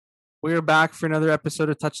We are back for another episode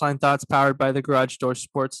of Touchline Thoughts powered by the Garage Door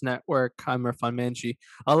Sports Network. I'm Irfan Manji.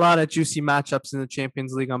 A lot of juicy matchups in the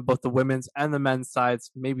Champions League on both the women's and the men's sides.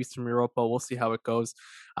 Maybe some Europa. We'll see how it goes.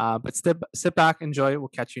 But sit back, enjoy. We'll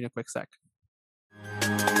catch you in a quick sec.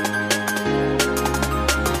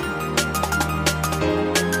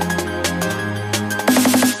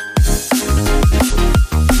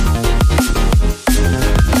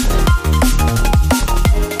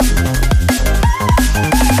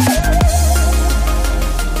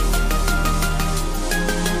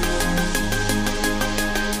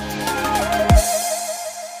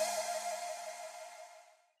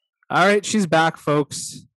 All right, she's back,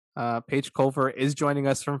 folks. Paige Culver is joining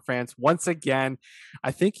us from France once again.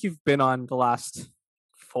 I think you've been on the last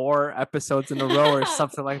 4 episodes in a row or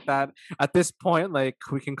something like that. At this point, like,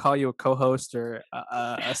 we can call you a co-host or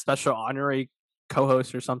a special honorary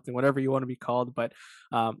co-host or something, whatever you want to be called. But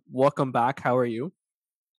welcome back. How are you?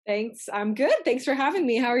 Thanks. I'm good. Thanks for having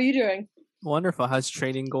me. How are you doing? Wonderful. How's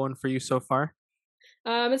training going for you so far?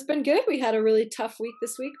 It's been good. We had a really tough week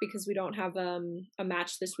this week because we don't have a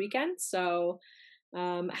match this weekend. So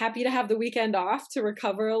happy to have the weekend off to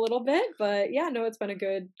recover a little bit. But yeah, no, it's been a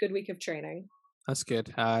good week of training. That's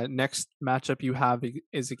good. Next matchup you have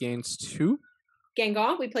is against who?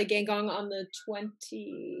 Guingamp. We play Guingamp on the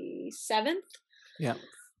 27th.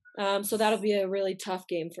 Yeah. So that'll be a really tough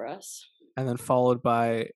game for us. And then followed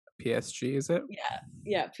by PSG, is it?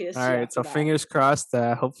 Yeah, PSG. All right, so fingers crossed.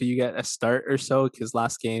 Hopefully you get a start or so, because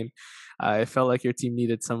last game, it felt like your team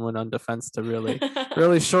needed someone on defense to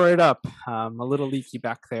really shore it up. A little leaky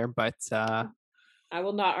back there, but I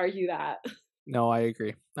will not argue that. No, I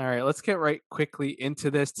agree. All right, let's get right quickly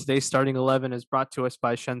into this. Today's starting 11 is brought to us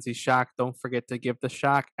by Shenzi Shack. Don't forget to give the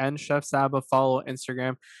Shack and Chef Sab a follow on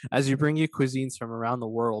Instagram as you bring you cuisines from around the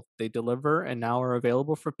world. They deliver and now are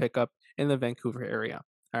available for pickup in the Vancouver area.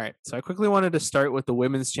 All right, so I quickly wanted to start with the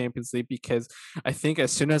Women's Champions League because I think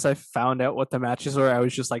as soon as I found out what the matches were, I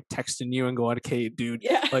was just like texting you and going, okay, dude,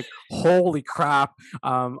 like, holy crap.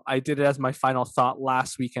 I did it as my final thought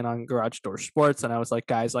last weekend on Garage Door Sports, and I was like,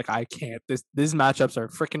 guys, like, I can't. These matchups are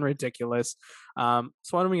freaking ridiculous. So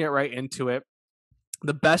why don't we get right into it?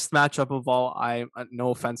 The best matchup of all,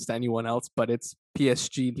 no offense to anyone else, but it's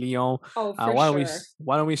PSG Lyon. Oh, for sure.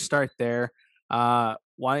 Why don't we start there?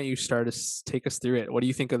 Why don't you take us through it? What do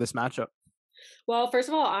you think of this matchup? Well, first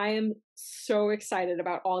of all, I am so excited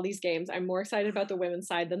about all these games. I'm more excited about the women's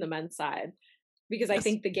side than the men's side because I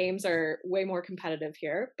think the games are way more competitive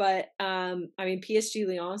here. But I mean, PSG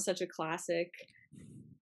Lyon is such a classic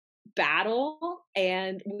battle,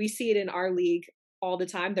 and we see it in our league all the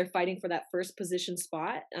time. They're fighting for that first position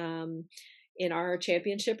spot in our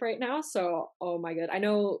championship right now. So, oh my God, I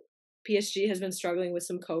know PSG has been struggling with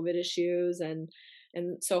some COVID issues, and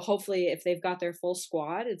so hopefully if they've got their full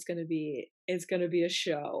squad, it's gonna be a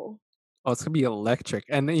show. Oh, it's gonna be electric.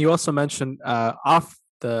 And then you also mentioned off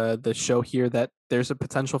the show here that there's a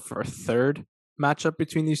potential for a third matchup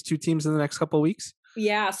between these two teams in the next couple of weeks.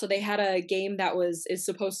 Yeah, so they had a game that is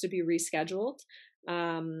supposed to be rescheduled.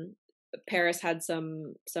 Paris had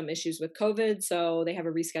some issues with COVID, so they have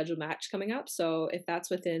a rescheduled match coming up. So if that's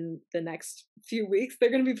within the next few weeks, they're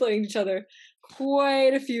going to be playing each other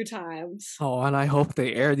quite a few times. Oh, and I hope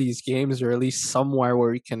they air these games, or at least somewhere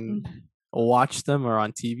where we can watch them, or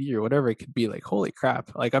on TV or whatever it could be. Like, holy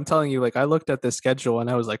crap. Like, I'm telling you, like, I looked at the schedule and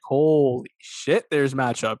I was like, holy shit, there's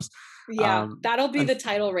matchups. Yeah, that'll be the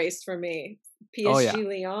title race for me. PSG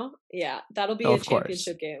Lyon. Yeah, that'll be a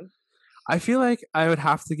championship game. I feel like I would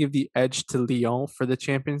have to give the edge to Lyon for the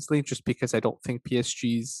Champions League just because I don't think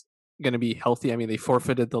PSG's going to be healthy. I mean, they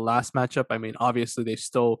forfeited the last matchup. I mean, obviously they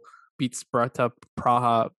still beat Sparta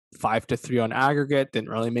Praha 5-3 on aggregate.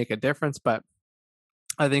 Didn't really make a difference, but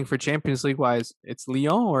I think for Champions League wise, it's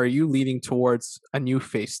Lyon. Or are you leaning towards a new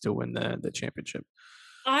face to win the championship?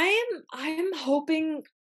 I'm hoping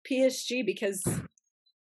PSG, because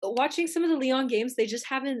watching some of the Lyon games, they just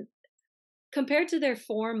haven't, compared to their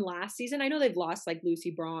form last season. I know they've lost like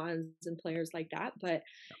Lucy Bronze and players like that, but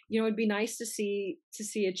it'd be nice to see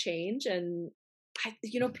a change. And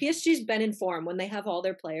PSG's been in form when they have all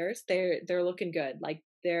their players. They're looking good. Like,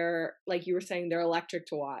 they're, like you were saying, they're electric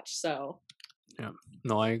to watch. So yeah,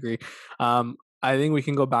 no, I agree. I think we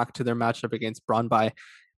can go back to their matchup against Brøndby.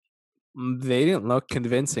 They didn't look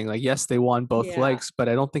convincing. Like, yes, they won both legs, but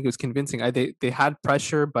I don't think it was convincing. They had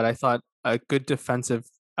pressure, but I thought a good defensive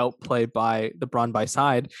outplay by the Brøndby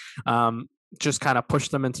side just kind of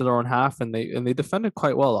pushed them into their own half, and they defended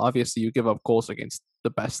quite well. Obviously, you give up goals against the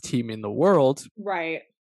best team in the world, right?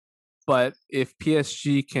 But if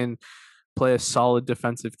PSG can play a solid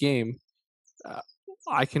defensive game,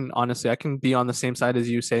 I can be on the same side as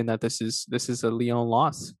you saying that this is a Lyon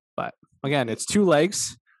loss. But again, it's two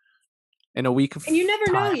legs in a week of And you never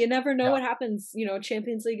know. time. You never know Yeah. what happens.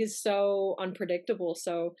 Champions League is so unpredictable.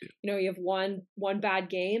 So, you have one bad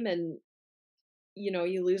game and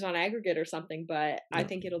you lose on aggregate or something, but Yeah. I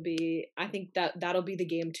think that'll be the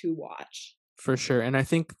game to watch. For sure. And I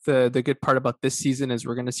think the good part about this season is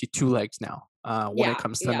we're going to see two legs now when it Yeah,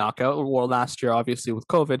 comes to yeah, knockout. Well, last year, obviously, with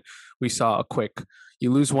COVID, we saw a quick,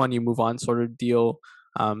 you lose one, you move on sort of deal.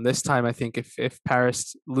 This time, I think if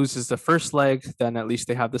Paris loses the first leg, then at least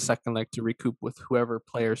they have the second leg to recoup with whoever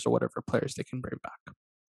players or whatever players they can bring back.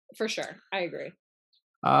 for sure. I agree.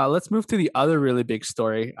 Let's move to the other really big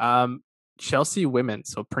story. Chelsea women.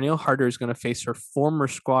 So Pernille Harder is going to face her former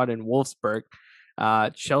squad in Wolfsburg.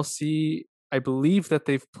 Chelsea, I believe that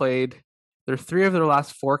they've played. Their three of their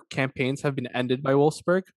last four campaigns have been ended by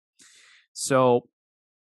Wolfsburg. So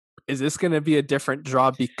is this going to be a different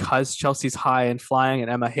draw because Chelsea's high and flying and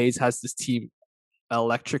Emma Hayes has this team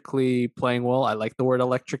electrically playing well? I like the word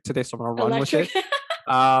electric today, so I'm going to run with Electric. it.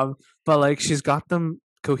 But like she's got them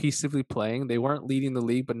cohesively playing. They weren't leading the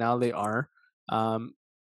league, but now they are. Um,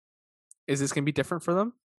 is this going to be different for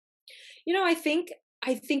them?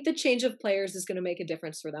 I think the change of players is going to make a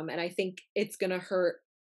difference for them, and I think it's going to hurt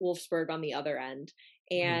Wolfsburg on the other end.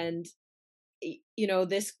 Mhm. And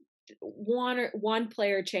this one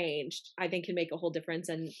player changed, I think, can make a whole difference.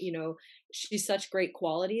 And she's such great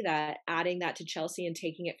quality that adding that to Chelsea and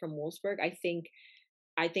taking it from Wolfsburg, I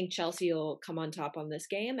think Chelsea will come on top on this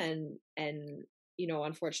game, and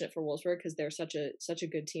unfortunate for Wolfsburg because they're such a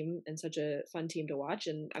good team and such a fun team to watch.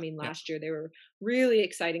 And I mean, Yeah. last year they were really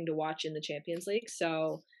exciting to watch in the Champions League.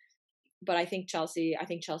 So, but I think Chelsea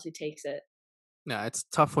takes it. Yeah, it's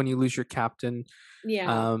tough when you lose your captain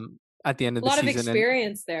Yeah, um, at the end of a the lot of season, and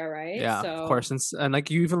experience there, right? yeah, of So course, and like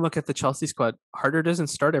you even look at the Chelsea squad, Harder doesn't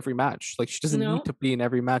start every match. Like she doesn't need no, to be in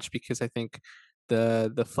every match because I think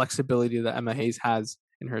the flexibility that Emma Hayes has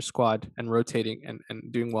in her squad and rotating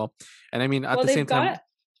and doing well, and I mean at well the they've same time, got.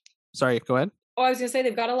 sorry, go ahead. Oh, I was gonna say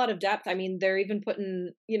they've got a lot of depth. I mean, they're even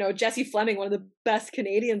putting Jesse Fleming, one of the best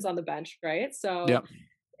Canadians, on the bench, right? Yeah, So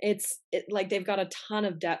like they've got a ton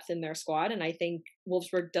of depth in their squad, and I think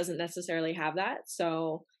Wolfsburg doesn't necessarily have that.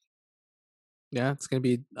 So yeah, it's gonna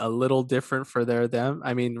be a little different for them.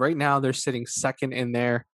 I mean, right now they're sitting second in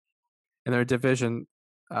their division,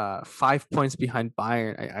 5 points behind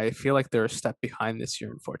Bayern. I feel like they're a step behind this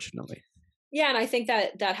year, unfortunately. yeah, and I think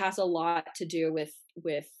that has a lot to do with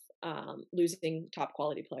losing top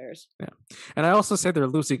quality players. Yeah. And I also say they're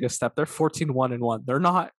losing a step. They're 14-1-1. They're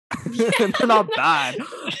not Yeah. they're not bad.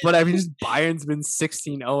 But I mean just Bayern's been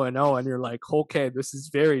 16-0-0 and you're like, okay, this is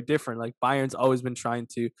very different. Like Bayern's always been trying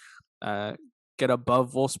to uh get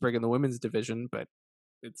above Wolfsburg in the women's division, but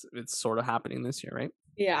it's sort of happening this year, right?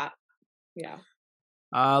 Yeah, yeah.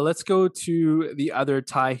 Let's go to the other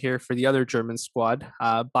tie here for the other German squad.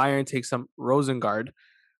 Bayern takes on Rosengard.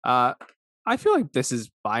 Uh, I feel like this is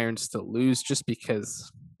Bayern's to lose just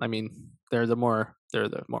because I mean they're the more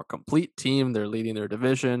complete team. They're leading their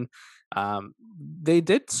division. They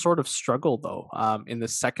did sort of struggle though in the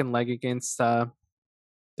second leg against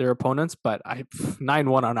their opponents, but I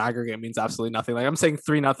 9-1 on aggregate means absolutely nothing. Like I'm saying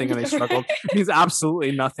 3-0 and they struggled Right. means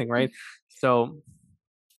absolutely nothing, right? So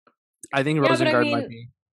I think Yeah, but I Rosengard might mean, be.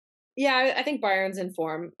 yeah, I think Bayern's in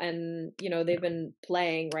form, and they've been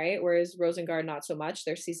playing right, whereas Rosengard not so much.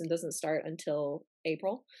 Their season doesn't start until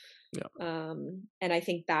April. Yeah. And I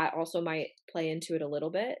think that also might play into it a little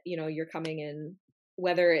bit. You're coming in,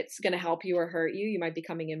 whether it's going to help you or hurt you, you might be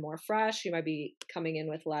coming in more fresh. You might be coming in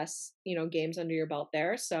with less, games under your belt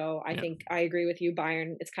there. So I Yeah. think I agree with you.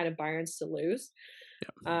 Bayern, it's kind of Bayern's to lose.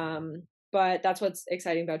 Yeah. But that's what's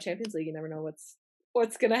exciting about Champions League. You never know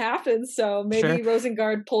what's going to happen. So Sure. maybe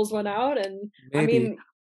Rosengard pulls one out. And I Maybe. mean,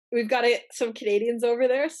 we've got some Canadians over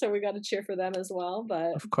there, so we got to cheer for them as well.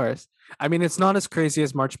 But Of course. I mean, it's not as crazy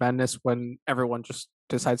as March Madness when everyone just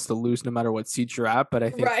decides to lose no matter what seed you're at. But I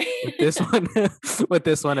think right. with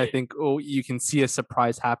this one, I think you can see a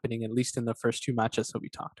surprise happening at least in the first two matches that we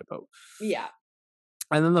talked about. Yeah.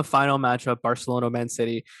 And then the final matchup, Barcelona Man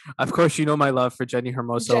City. Of course, you know my love for Jenny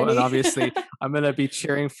Hermoso, and Jenny. obviously I'm gonna be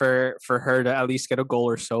cheering for her to at least get a goal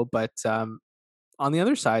or so. But on the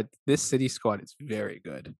other side, this City squad is very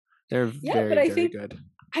good. They're Yeah, but very, very good.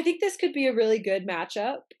 I think this could be a really good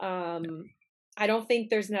matchup. I don't think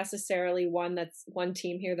there's necessarily one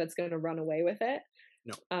team here that's going to run away with it.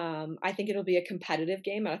 No. I think it'll be a competitive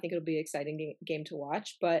game, and I think it'll be an exciting game to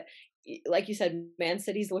watch. But like you said, Man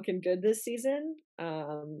City's looking good this season.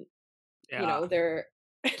 Yeah. They're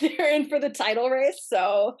they're in for the title race,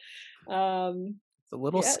 so um, It's a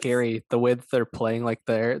little Yes. scary the way that they're playing. Like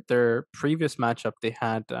their previous matchup, they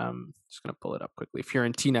had just gonna pull it up quickly,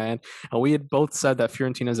 Fiorentina, and we had both said that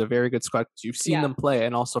Fiorentina is a very good squad because you've seen Yeah, them play,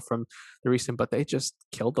 and also from the recent, but they just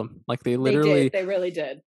killed them. Like they they did. literally They really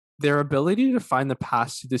did. their ability to find the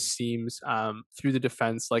pass to the seams through the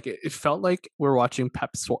defense, like it felt like we're watching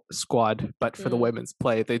Pep squad, but for the Mm. women's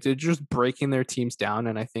play, they're just breaking their teams down.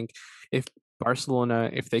 And I think if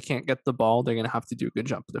Barcelona, if they can't get the ball, they're gonna have to do a good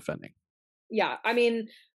job of defending. Yeah, I mean,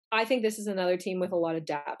 I think this is another team with a lot of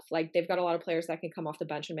depth. Like they've got a lot of players that can come off the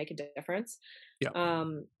bench and make a difference. Yeah,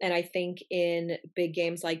 And I think in big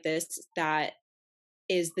games like this, that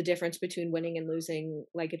is the difference between winning and losing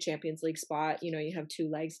like a Champions League spot. You know, you have two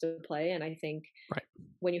legs to play. And I think right.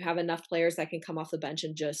 when you have enough players that can come off the bench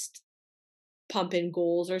and just pump in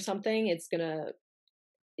goals or something, it's going to,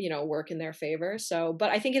 work in their favor. So, but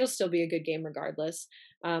I think it'll still be a good game regardless.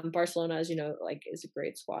 Barcelona, as you know, like is a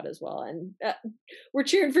great squad as well. And we're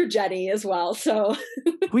cheering for Jenny as well. So,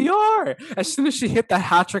 We are. As soon as she hit that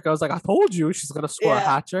hat trick, I was like, I told you she's gonna score a yeah.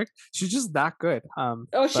 hat trick. She's just that good. Oh,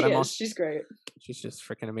 But she I'm is. also She's great. she's just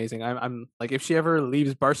freaking amazing. I'm like, if she ever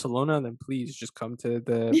leaves Barcelona, then please just come to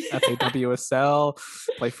the FAWSL,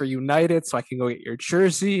 play for United, so I can go get your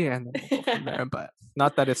jersey, and then we'll go from there. But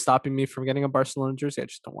not that it's stopping me from getting a Barcelona jersey. I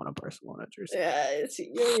just don't want a Barcelona jersey. Yeah,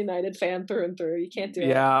 you're a United fan through and through. You can't do it.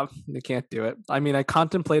 Yeah, you can't do it. I mean, I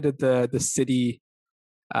contemplated the city,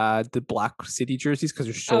 the black city jerseys because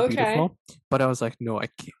they're so Okay. beautiful, but I was like, no, I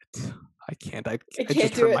can't. I can't. I I can't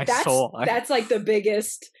just do hurt my it. That's soul. that's like the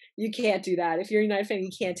biggest. You can't do that. If you're a United fan,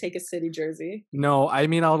 you can't take a City jersey. No, I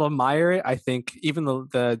mean I'll admire it. I think even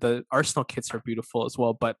the Arsenal kits are beautiful as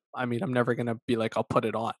well, but I mean I'm never gonna be like I'll put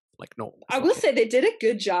it on. Like no, I still will can't. say they did a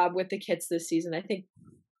good job with the kits this season. I think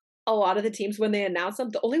a lot of the teams when they announce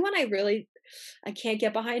them, the only one I can't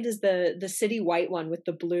get behind is the City white one with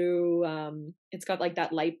the blue. It's got like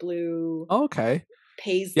that light blue Oh, okay.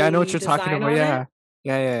 Yeah, I know what paisley you're talking design about. on it.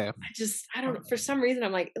 Yeah, yeah, I don't for some reason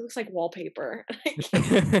I'm like it looks like wallpaper.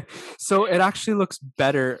 yeah. So it actually looks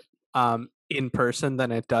better in person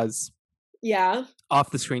than it does Yeah. off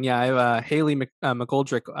the screen. Yeah, I have Haley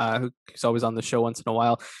McGoldrick, who's always on the show once in a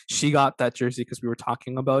while. She got that jersey because we were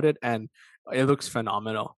talking about it, and it looks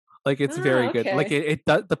phenomenal. Like it's very Ah, good. Like okay. it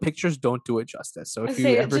does. The pictures don't do it justice. So I if you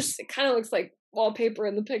say ever it kind of looks like wallpaper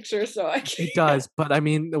in the picture, so I it can't. does, but I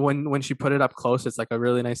mean, when she put it up close, it's like a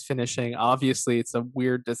really nice finishing. Obviously, it's a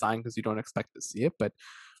weird design because you don't expect to see it, but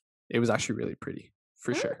it was actually really pretty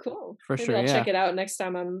for Oh, sure, cool. for Maybe sure. I'll Yeah, check it out next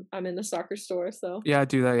time I'm in the soccer store. So yeah,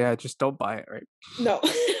 do that. Yeah, just don't buy it, right? no.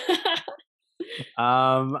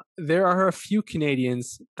 There are a few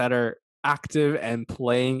Canadians that are active and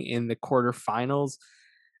playing in the quarterfinals.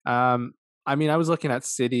 Um, I mean, I was looking at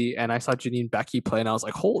City and I saw Janine Becky play, and I was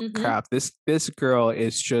like, "Holy hmm crap! This girl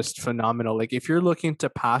is just phenomenal." Like, if you're looking to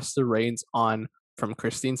pass the reins on from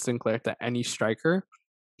Christine Sinclair to any striker,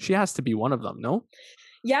 she has to be one of them. No?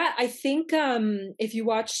 Yeah, I think if you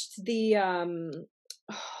watched the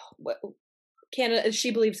what Canada She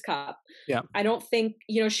Believes Cup, Yeah. I don't think,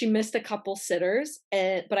 she missed a couple sitters,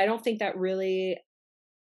 but I don't think that really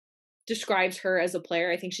describes her as a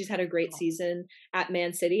player. I think she's had a great season at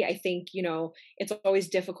Man City. I think, it's always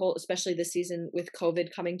difficult, especially this season with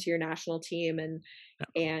COVID coming to your national team and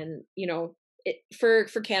for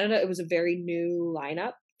Canada it was a very new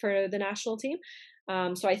lineup for the national team.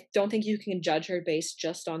 So I don't think you can judge her based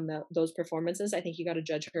just on those performances. I think you got to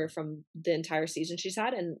judge her from the entire season she's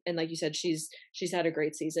had, and like you said, she's had a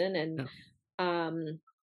great season, and Yeah. um,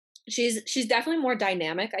 she's definitely more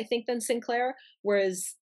dynamic, I think, than Sinclair.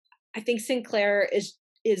 Whereas I think Sinclair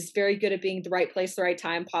is very good at being the right place, the right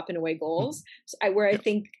time, popping away goals. Where I Yeah.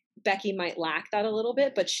 think Becky might lack that a little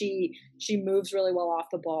bit, but she moves really well off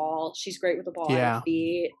the ball. She's great with the ball at her Yeah.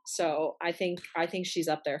 feet. So I think she's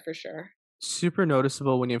up there for sure. Super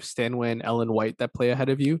noticeable when you have Stanway and Ellen White that play ahead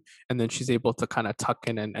of you, and then she's able to kind of tuck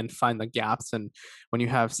in and find the gaps. And when you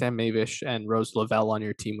have Sam Mavish and Rose Lavelle on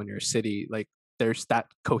your team when you're City, like there's that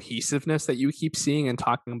cohesiveness that you keep seeing and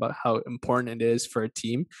talking about how important it is for a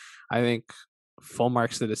team. I think full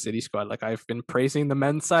marks to the City squad. Like I've been praising the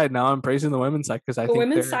men's side, now I'm praising the women's side because I The think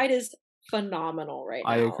women's they're. side is phenomenal right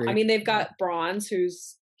I now. I agree. mean, they've Yeah, got Bronze,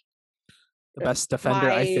 who's the best defender,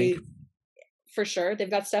 I think. my for sure. They've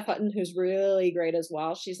got Steph Hutton, who's really great as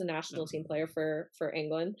well. She's a Yeah, national team player for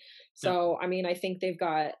England. yeah, So I mean, I think they've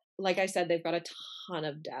got, like I said, they've got a ton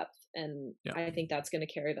of depth, and yeah, I think that's going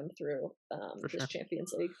to carry them through for this sure.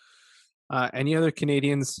 Champions League. Any other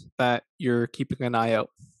Canadians that you're keeping an eye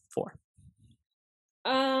out for?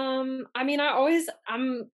 I mean,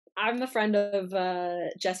 I'm a friend of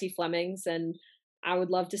Jessie Flemings, and I would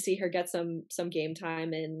love to see her get some game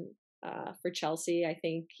time for Chelsea. I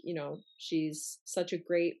think she's such a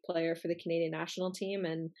great player for the Canadian national team,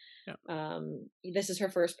 and Yeah. this is her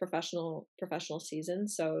first professional season,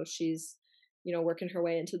 so she's working her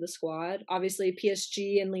way into the squad. Obviously,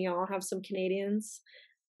 PSG and Lyon have some Canadians.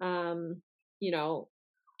 Um, you know,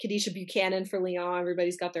 Kadisha Buchanan for Lyon,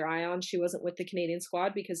 everybody's got their eye on. She wasn't with the Canadian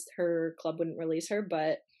squad because her club wouldn't release her,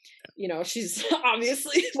 but she's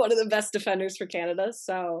obviously one of the best defenders for Canada.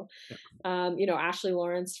 So, Yeah. Ashley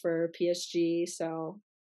Lawrence for PSG. So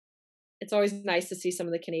it's always nice to see some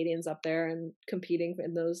of the Canadians up there and competing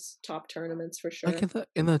in those top tournaments for Like sure.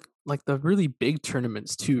 in the like the really big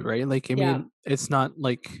tournaments too, right? Like I Yeah. mean, it's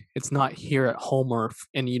not here at home or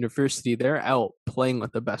in university. They're out playing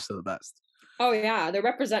with the best of the best. Oh yeah, they're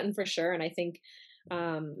representing for sure. And I think,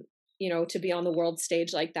 to be on the world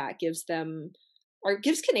stage like that gives them or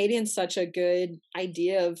gives Canadians such a good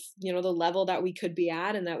idea of, the level that we could be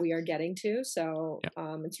at and that we are getting to. So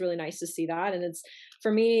Yeah. it's really nice to see that. And it's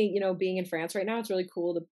for me, being in France right now, it's really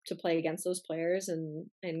cool to play against those players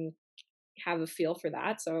and have a feel for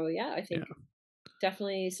that. So yeah, I think Yeah.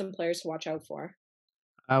 definitely some players to watch out for.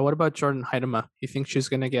 What about Jordan Heidema? You think she's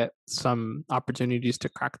gonna get some opportunities to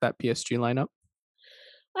crack that PSG lineup?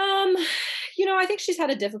 Um, I think she's had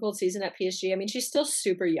a difficult season at PSG. I mean, she's still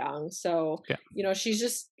super young, so Yeah. she's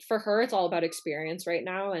just for her, it's all about experience right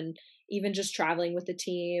now, and even just traveling with the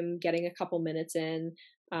team, getting a couple minutes in,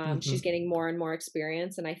 she's Hmm. getting more and more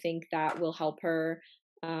experience, and I think that will help her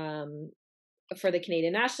um, for the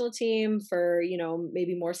Canadian national team for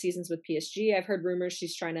maybe more seasons with PSG. I've heard rumors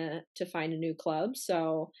she's trying to find a new club,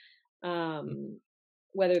 so um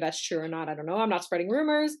whether that's true or not, I don't know. I'm not spreading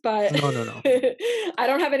rumors, but No, no, no. I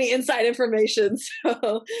don't have any inside information.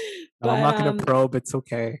 So, No, I'm but not gonna probe. It's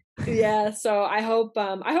okay. yeah. So I hope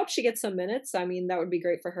she gets some minutes. I mean, that would be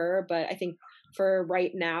great for her. But I think for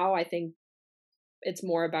right now, I think it's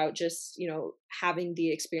more about just having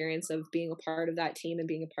the experience of being a part of that team and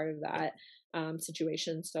being a part of that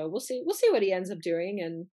situation. So we'll see what he ends up doing,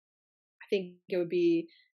 and I think it would be,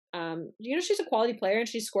 she's a quality player and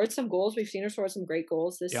she's scored some goals. We've seen her score some great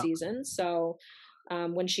goals this Yeah. season. So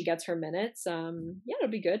when she gets her minutes, yeah, it'll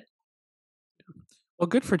be good. Well,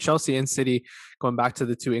 good for Chelsea and City. Going back to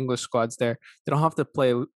the two English squads, there they don't have to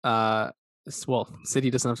play. Well, City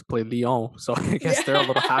doesn't have to play Lyon, so I guess they're a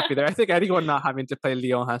little Yeah. happy there. I think anyone not having to play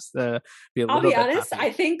Lyon has to be a I'll little be bit honest. happy.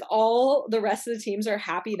 I think all the rest of the teams are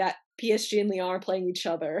happy that PSG and Lyon are playing each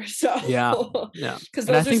other. So, Yeah, yeah, because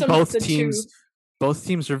and I those are think some the two. both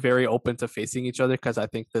teams are very open to facing each other because I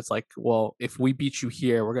think that's like, well, if we beat you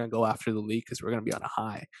here, we're gonna go after the league because we're gonna be on a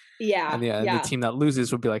high, Yeah. and the Yeah. team that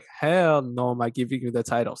loses would be like, hell no, am I giving you the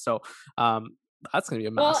title? So, um, that's gonna be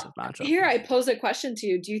a Well, massive matchup. here I pose a question to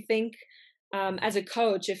you. Do you think, as a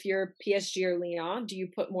coach, if you're PSG or Lyon, do you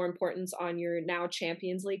put more importance on your now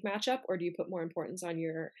Champions League matchup, or do you put more importance on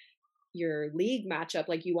your league matchup?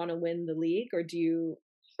 Like you want to win the league, or do you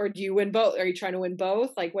win both? Are you trying to win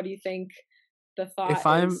both? Like, what do you think the If thought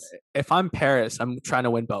I'm is? if I'm Paris, I'm trying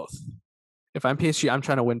to win both. If I'm PSG, I'm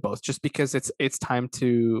trying to win both, just because it's time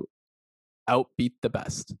to outbeat the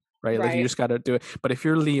best, right? Like you Right, just got to do it. But if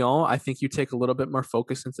you're Lyon, I think you take a little bit more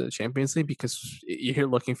focus into the Champions League because you're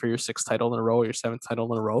looking for your sixth title in a row, your seventh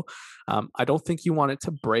title in a row. I don't think you want it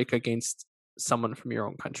to break against someone from your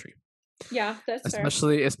own country, yeah, that's fair.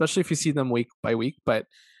 especially if you see them week by week. But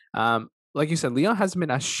like you said, Lyon hasn't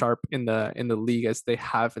been as sharp in the league as they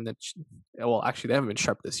have in the. Well, actually, they haven't been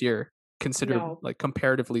sharp this year, considered No, like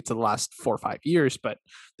comparatively to the last 4 or 5 years. But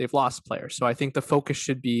they've lost players, so I think the focus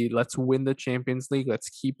should be let's win the Champions League. Let's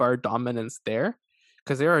keep our dominance there.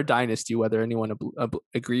 Because they're a dynasty, whether anyone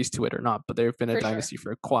agrees to it or not. But they've been a for sure. dynasty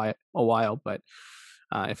for a while. But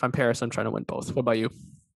if I'm Paris, I'm trying to win both. What about you?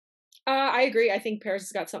 I agree. I think Paris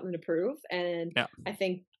has got something to prove, and Yeah, I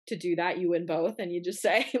think to do that, you win both, and you just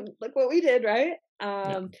say, "Look what we did!" Right?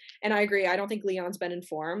 yeah, And I agree. I don't think Leon's been in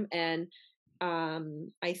form, and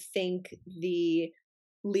I think the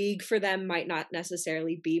league for them might not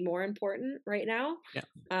necessarily be more important right now.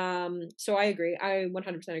 yeah. So I agree. I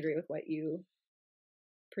 100% agree with what you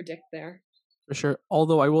predict there. For sure.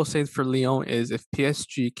 Although I will say for Lyon is if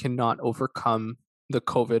PSG cannot overcome the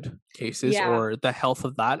COVID cases Yeah, or the health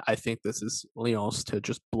of that, I think this is Lyon's to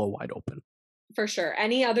just blow wide open. for sure.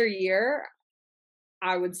 Any other year,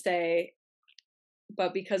 I would say,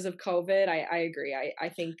 but because of COVID, I agree. I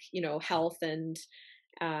think health and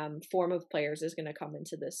form of players is going to come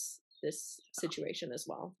into this situation as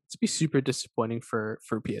well. It's be super disappointing for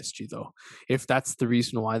PSG though, if that's the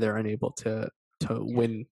reason why they're unable to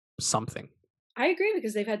win something. I agree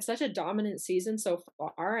because they've had such a dominant season so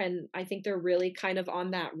far, and I think they're really kind of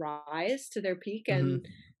on that rise to their peak, Hmm. and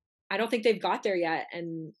I don't think they've got there yet.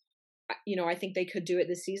 And I think they could do it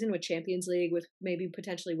this season with Champions League, with maybe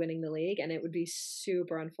potentially winning the league, and it would be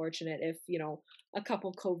super unfortunate if a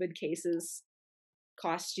couple COVID cases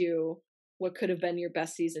cost you what could have been your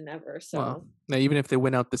best season ever. Well, So now even if they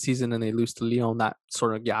win out the season and they lose to Lyon, that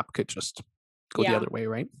sort of gap could just go the yeah, other way,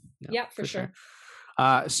 right? Yeah, yeah, for for sure.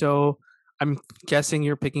 sure. So I'm guessing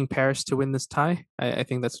you're picking Paris to win this tie. I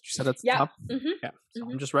think that's what you said at the Yeah. top. Yeah. So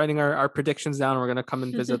I'm just writing our predictions down. We're gonna come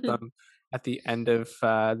and visit them at the end of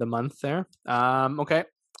the month there. Okay.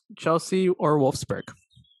 Chelsea or Wolfsburg?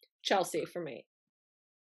 Chelsea for me.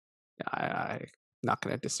 I'm not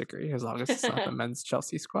gonna disagree as long as it's not the men's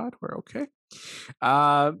Chelsea squad. We're okay.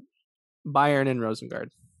 Uh, Bayern and Rosengard.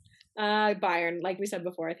 Bayern, like we said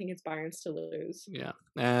before, I think it's Bayern's to lose. Yeah.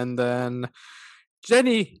 And then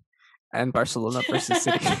Jenny and Barcelona versus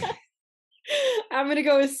City. I'm gonna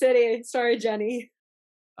go with City. Sorry, Jenny.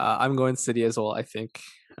 I'm going City as well. I think,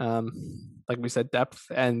 like we said, depth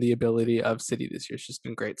and the ability of City this year has just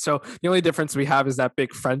been great. So the only difference we have is that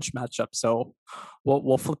big French matchup. So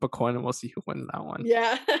we'll flip a coin and we'll see who wins that one.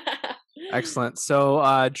 Yeah. Excellent.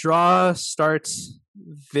 So draw starts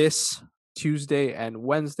this Tuesday and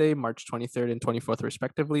Wednesday, March 23rd and 24th,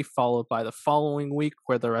 respectively, followed by the following week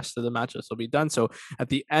where the rest of the matches will be done. So at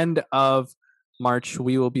the end of March,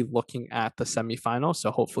 we will be looking at the semifinal. So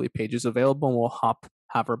hopefully Paige is available and we'll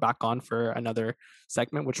have her back on for another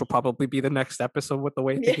segment, which will probably be the next episode with the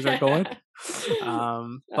way things are going.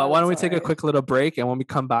 But why don't we take a quick little break, and when we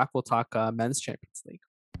come back, we'll talk men's Champions League.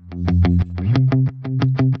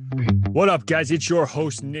 What up, guys? It's your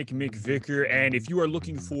host, Nick McVicker, and if you are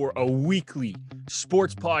looking for a weekly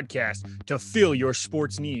sports podcast to fill your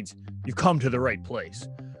sports needs, you've come to the right place.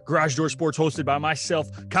 Garage Door Sports, hosted by myself,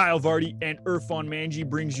 Kyle Vardy, and Irfan Manji,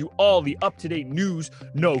 brings you all the up-to-date news,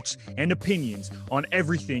 notes, and opinions on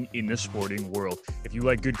everything in the sporting world. If you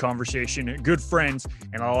like good conversation, good friends,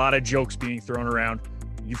 and a lot of jokes being thrown around,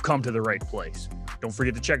 you've come to the right place. Don't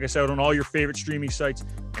forget to check us out on all your favorite streaming sites,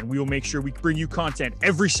 and we will make sure we bring you content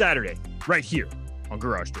every Saturday right here on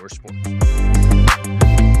Garage Door Sports.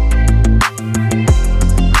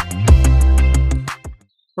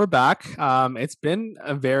 We're back. It's been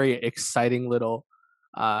a very exciting little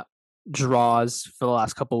draws for the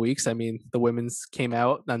last couple of weeks. I mean, the women's came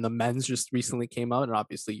out and the men's just recently came out, and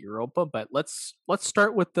obviously Europa. But let's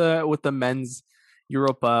start with the men's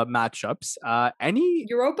Europa matchups. Any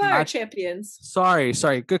Europa or Champions? Sorry,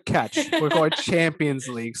 good catch. We're going Champions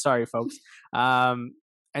League. Sorry, folks.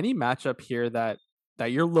 Any matchup here that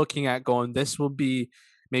you're looking at going, this will be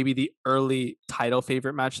maybe the early title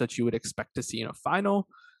favorite match that you would expect to see in a final,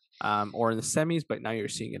 or in the semis, but now you're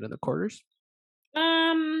seeing it in the quarters?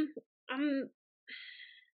 I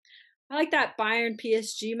like that Bayern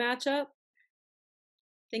PSG matchup.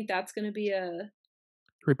 I think that's going to be a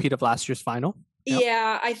repeat of last year's final. Yep.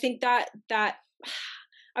 Yeah, I think that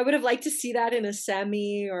I would have liked to see that in a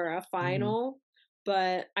semi or a final,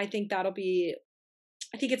 but I think I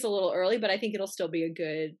think it's a little early, but I think it'll still be a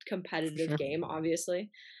good competitive game, obviously.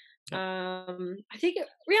 Yep. I think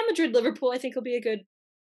Real Madrid Liverpool, I think will be a good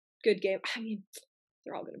game. I mean,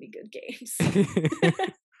 they're all going to be good games.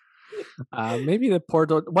 Maybe the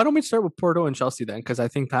Porto. Why don't we start with Porto and Chelsea then? Because I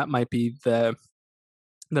think that might be the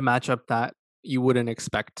matchup that you wouldn't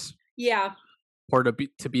expect. Yeah. Porto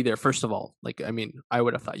to be there. First of all, like, I mean, I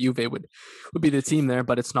would have thought Juve would be the team there,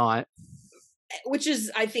 but it's not. Which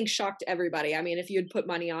is, I think, shocked everybody. I mean, if you'd put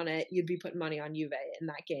money on it, you'd be putting money on Juve in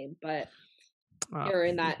that game, but or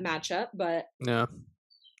in that matchup. But yeah.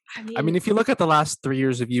 I mean, if you look at the last 3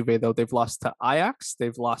 years of Juve, though, they've lost to Ajax,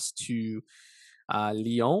 they've lost to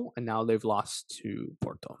Lyon, and now they've lost to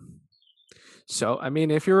Porto. So, I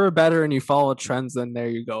mean, if you're a bettor and you follow trends, then there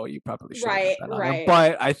you go. You probably should have bet on them.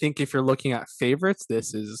 But I think if you're looking at favorites,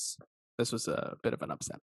 this was a bit of an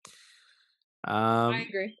upset. I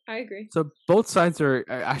agree. So both sides are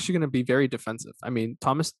actually going to be very defensive. I mean,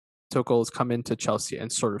 Thomas Tuchel has come into Chelsea and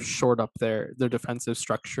sort of shored up their defensive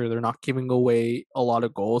structure. They're not giving away a lot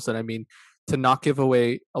of goals. And I mean, to not give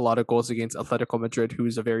away a lot of goals against Atletico Madrid, who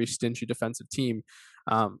is a very stingy defensive team,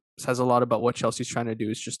 says a lot about what Chelsea's trying to do,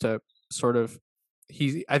 is just to sort of,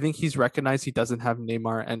 I think he's recognized he doesn't have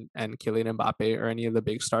Neymar and Kylian Mbappe or any of the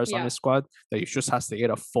big stars on his squad, that he just has to get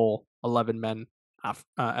a full 11 men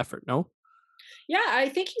effort. No? Yeah, I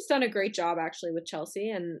think he's done a great job actually with Chelsea,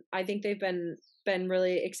 and I think they've been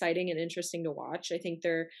really exciting and interesting to watch. I think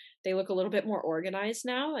they look a little bit more organized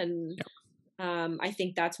now, and I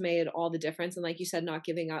think that's made all the difference. And like you said, not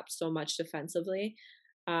giving up so much defensively.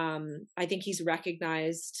 I think he's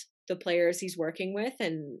recognized the players he's working with,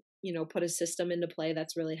 and put a system into play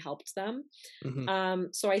that's really helped them.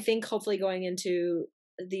 So I think hopefully going into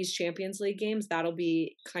these Champions League games, that'll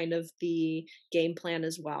be kind of the game plan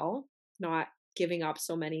as well. Not giving up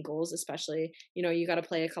so many goals, especially, you got to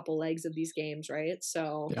play a couple legs of these games, right?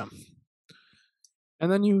 So, Yeah.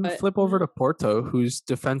 And then you but flip over to Porto, whose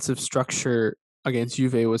defensive structure against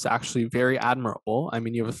Juve was actually very admirable. I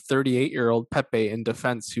mean, you have a 38-year-old Pepe in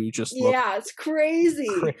defense who just looked yeah, it's crazy.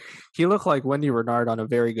 he looked like Wendy Renard on a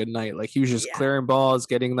very good night. Like he was just Yeah, clearing balls,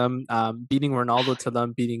 getting them, beating Ronaldo to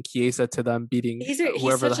them, beating Chiesa to them, beating he's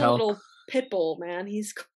whoever the such a hell. little pit bull, man.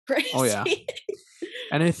 He's Oh yeah. crazy.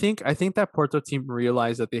 And I think that Porto team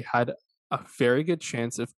realized that they had a very good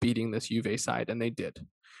chance of beating this Juve side, and they did.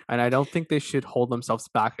 And I don't think they should hold themselves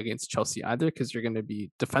back against Chelsea either, because they're going to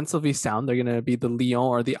be defensively sound. They're going to be the Lyon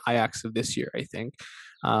or the Ajax of this year, I think.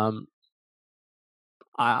 Um,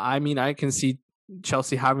 I mean, I can see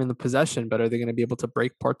Chelsea having the possession, but are they going to be able to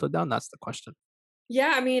break Porto down? That's the question.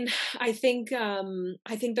 Yeah, I mean, I think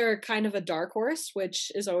they're kind of a dark horse,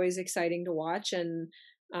 which is always exciting to watch, and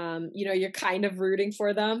you're kind of rooting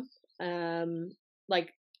for them.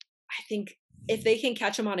 Like, I think if they can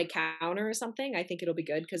catch them on a counter or something, I think it'll be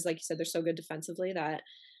good because, like you said, they're so good defensively that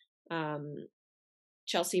um,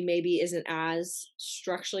 Chelsea maybe isn't as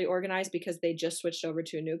structurally organized because they just switched over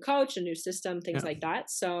to a new coach, a new system, things Yeah. like that.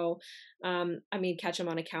 So, I mean, catch them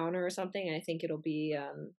on a counter or something, and I think it'll be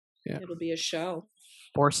a show.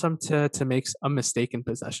 Force them to make a mistake in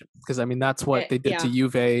possession, because I mean that's what they did to Yeah.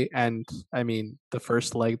 Juve, and I mean the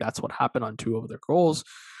first leg, that's what happened on 2 of their goals.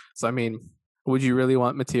 So I mean, would you really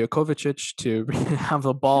want Mateo Kovacic to have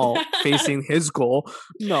the ball facing his goal?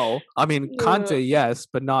 No, I mean Conte, yes,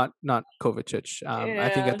 but not Kovacic. I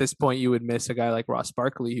think Yeah. at this point you would miss a guy like Ross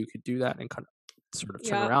Barkley who could do that and kind of sort of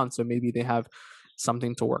turn Yeah. around. So maybe they have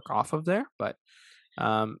something to work off of there, but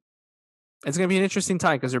um, it's going to be an interesting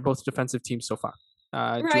tie because they're both defensive teams so far. Do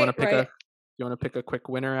you want to pick Right. a quick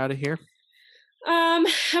winner out of here? I'm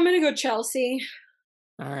gonna go Chelsea.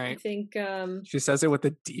 All I right. think She says it with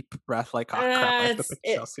a deep breath, like, oh crap, I have to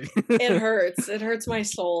pick Chelsea. it hurts. It hurts my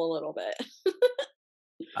soul a little bit.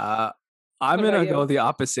 I'm What gonna about go you? the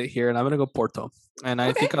opposite here, and I'm gonna go Porto. And I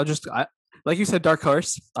Okay. think like you said, dark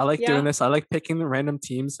horse. I like doing Yeah. this. I like picking the random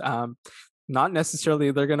teams. Not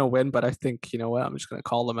necessarily they're gonna win, but I think, you know what, I'm just gonna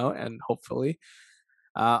call them out, and hopefully,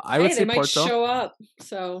 I would Hey, say they might Porto. show up.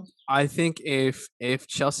 So I think if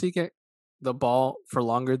Chelsea get the ball for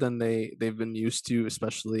longer than they've been used to,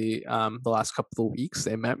 especially the last couple of weeks,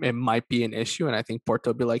 it might be an issue. And I think Porto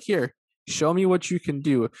will be like, here, show me what you can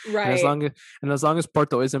do. And right. as long as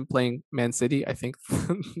Porto isn't playing Man City, I think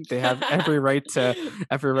they have every right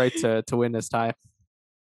to win this tie.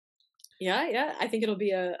 Yeah. I think it'll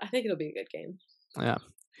be a good game. Yeah.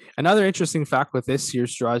 Another interesting fact with this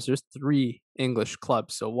year's draw is there's 3 English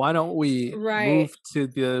clubs. So why don't we Right. move to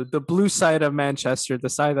the blue side of Manchester, the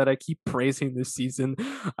side that I keep praising this season?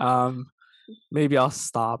 Maybe I'll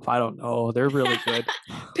stop. I don't know. They're really good.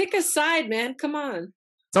 Pick a side, man. Come on.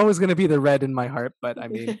 It's always going to be the red in my heart, but I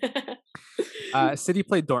mean, City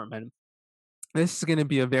played Dortmund. This is going to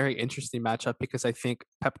be a very interesting matchup because I think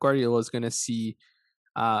Pep Guardiola is going to see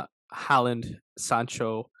Haaland,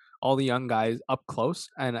 Sancho, all the young guys up close,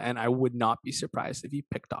 and I would not be surprised if he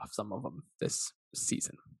picked off some of them this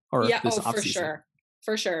season or Yeah. this Oh, for offseason. sure.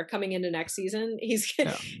 For sure. Coming into next season, he's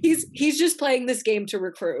Yeah. he's just playing this game to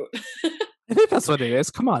recruit. I think that's what it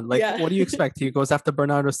is. Come on, like, Yeah. what do you expect? He goes after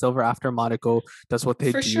Bernardo Silva after Monaco. That's what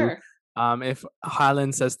they For do. sure. If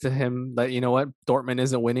Haaland says to him that, you know what, Dortmund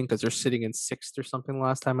isn't winning because they're sitting in 6th or something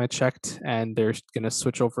last time I checked, and they're going to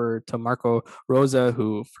switch over to Marco Rosa,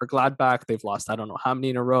 who for Gladbach, they've lost I don't know how many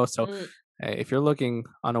in a row. So if you're looking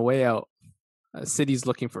on a way out, City's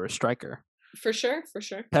looking for a striker. For sure.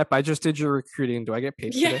 Pep, I just did your recruiting. Do I get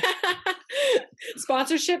paid Yeah. today?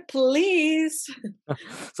 Sponsorship, please.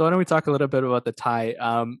 So why don't we talk a little bit about the tie?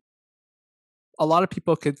 A lot of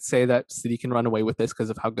people could say that City can run away with this because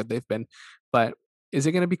of how good they've been, but is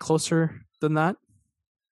it going to be closer than that?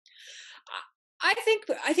 I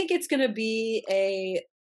think it's going to be a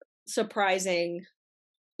surprising,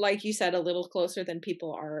 like you said, a little closer than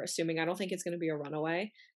people are assuming. I don't think it's going to be a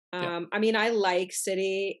runaway. Yeah. I mean, I like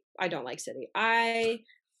City. I don't like City. I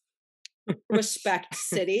respect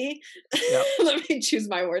City. Yep. Let me choose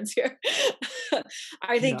my words here.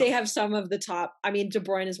 I think Yeah. they have some of the top. I mean, De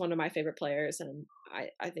Bruyne is one of my favorite players, and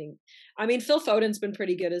I think, I mean, Phil Foden's been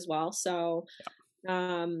pretty good as well. So,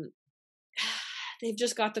 they've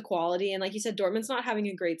just got the quality, and like you said, Dortmund's not having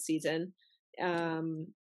a great season.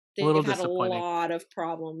 They've little had a disappointing. lot of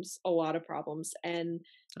problems, and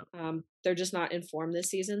they're just not in form this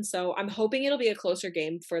season. So I'm hoping it'll be a closer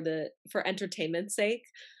game for entertainment's sake.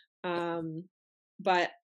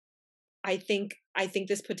 But I think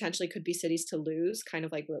this potentially could be cities to lose, kind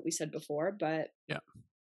of like what we said before, but Yeah.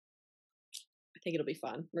 I think it'll be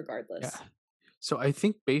fun regardless. Yeah. So I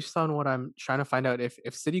think based on what I'm trying to find out,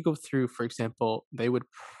 if City go through, for example, they would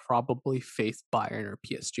probably face Bayern or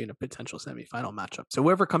PSG in a potential semifinal matchup. So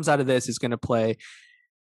whoever comes out of this is going to play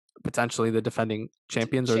potentially the defending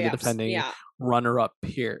champions or the Champs, defending yeah. runner-up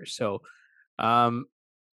here. So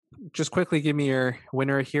just quickly give me your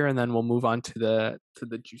winner here, and then we'll move on to the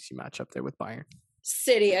juicy matchup there with Bayern.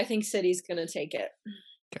 City, I think City's gonna take it.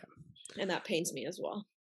 Okay. And that pains me as well.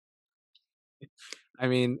 I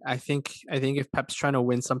mean, I think if Pep's trying to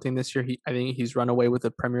win something this year, I think he's run away with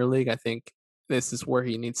the Premier League. I think this is where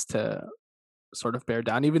he needs to sort of bear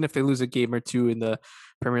down. Even if they lose a game or two in the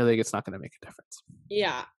Premier League, it's not going to make a difference.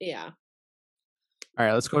 Yeah, yeah. All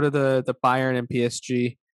right, let's go to the Bayern and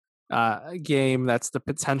PSG game. That's the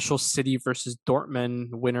potential City versus Dortmund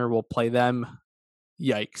winner. Will play them.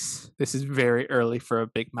 Yikes! This is very early for a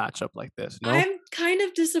big matchup like this. No, I'm kind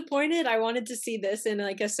of disappointed. I wanted to see this in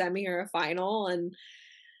like a semi or a final, and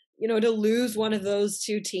to lose one of those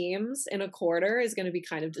two teams in a quarter is going to be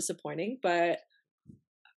kind of disappointing. But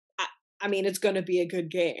I mean, it's going to be a good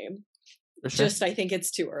game. For sure. Just I think it's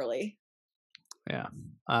too early. Yeah.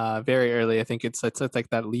 Very early. I think it's like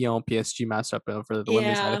that Lyon PSG matchup over the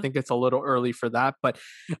women's side. I think it's a little early for that, but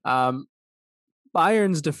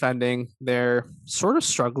Bayern's defending, they're sort of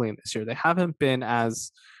struggling this year. They haven't been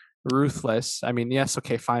as ruthless. I mean, yes,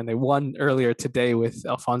 okay, fine. They won earlier today with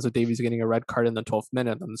Alphonso Davies getting a red card in the 12th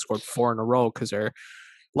minute and then scored 4 in a row because they're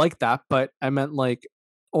like that. But I meant like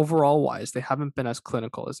overall wise, they haven't been as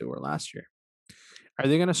clinical as they were last year. Are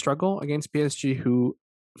they going to struggle against PSG, who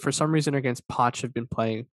for some reason against Poch have been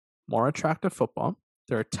playing more attractive football?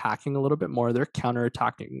 They're attacking a little bit more. Their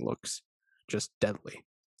counter-attacking looks just deadly.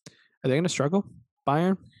 Are they going to struggle,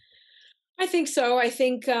 Bayern? I think so. I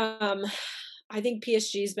think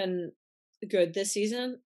PSG's been good this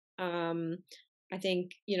season. I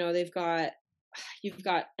think you've got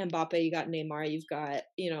Mbappe, you got Neymar, you've got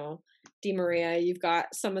Di Maria, you've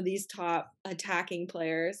got some of these top attacking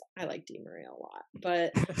players. I like Di Maria a lot,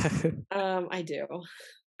 but I do.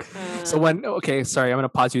 So sorry, I'm going to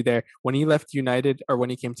pause you there. When he left United, or when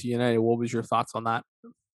he came to United, what was your thoughts on that?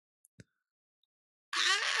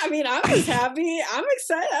 I mean, I was happy. I'm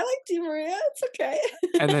excited. I like Di Maria. It's okay.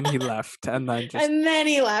 And then he left, and then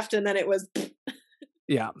it was.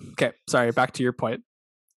 Yeah. Okay. Sorry. Back to your point.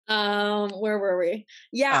 Where were we?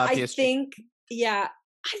 Yeah, I think. Yeah,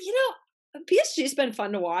 PSG's been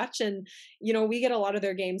fun to watch, and we get a lot of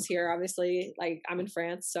their games here. Obviously, like I'm in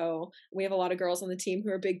France, so we have a lot of girls on the team who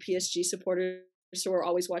are big PSG supporters, so we're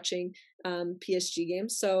always watching PSG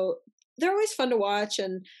games. So they're always fun to watch,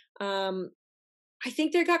 and I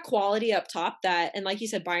think they got quality up top and like you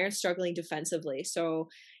said, Bayern's struggling defensively. So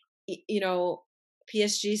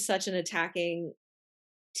PSG is such an attacking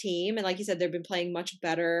team, and like you said, they've been playing much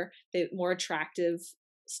better, more attractive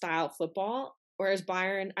style football. Whereas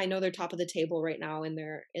Bayern, I know they're top of the table right now in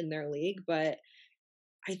their league, but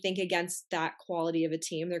I think against that quality of a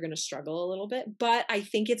team, they're going to struggle a little bit. But I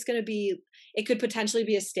think it could potentially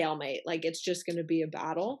be a stalemate. Like it's just going to be a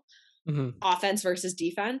battle, offense versus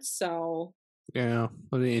defense. So yeah,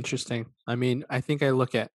 that'll be interesting. I mean, I think I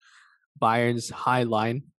look at Bayern's high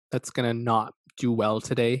line. That's going to not do well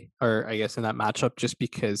today, or I guess in that matchup, just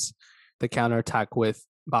because the counterattack with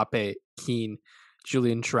Mbappe, Keane,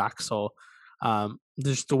 Julian Draxler,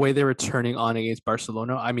 just the way they were turning on against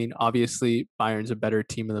Barcelona. I mean, obviously Bayern's a better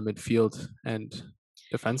team in the midfield and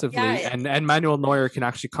defensively, and Manuel Neuer can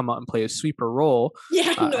actually come out and play a sweeper role.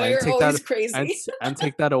 Yeah, Neuer always crazy and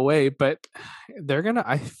take that away. But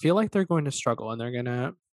I feel like they're going to struggle, and they're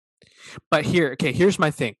gonna. But here's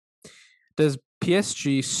my thing: does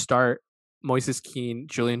PSG start Moises Keane,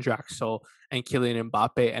 Julian Draxler, and Kylian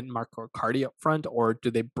Mbappe and Marco Icardi up front, or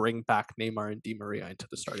do they bring back Neymar and Di Maria into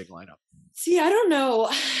the starting lineup? See, I don't know.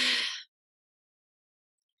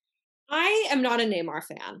 I am not a Neymar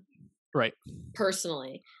fan. Right.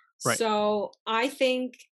 Personally. Right. So I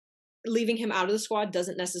think leaving him out of the squad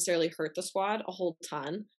doesn't necessarily hurt the squad a whole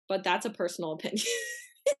ton, but that's a personal opinion.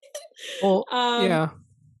 Well, yeah.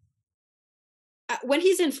 When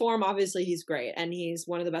he's in form, obviously he's great, and he's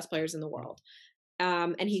one of the best players in the world.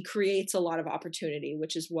 And he creates a lot of opportunity,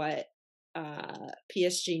 which is what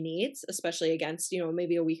PSG needs, especially against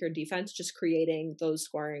maybe a weaker defense, just creating those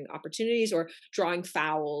scoring opportunities or drawing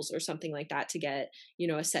fouls or something like that to get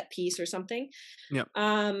a set piece or something. Yeah.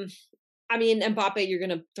 I mean, Mbappe, you're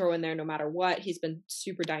gonna throw in there no matter what. He's been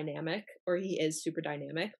super dynamic, or he is super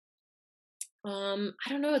dynamic. I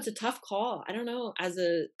don't know. It's a tough call. I don't know. As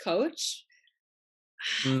a coach,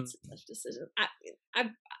 it's a tough decision.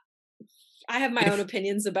 I have my own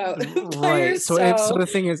opinions about right. players. So the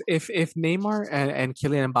thing is, if Neymar and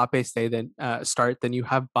Kylian Mbappe stay, then start, then you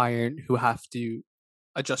have Bayern who have to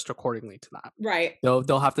adjust accordingly to that. Right.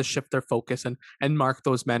 They'll have to shift their focus and mark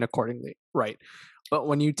those men accordingly. Right. But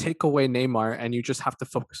when you take away Neymar and you just have to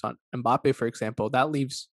focus on Mbappe, for example, that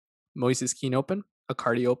leaves Moises Kean open,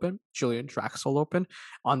 Icardi open, Julian Draxler open.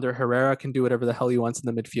 Ander Herrera can do whatever the hell he wants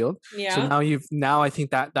in the midfield. Yeah. So now I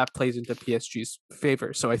think that plays into PSG's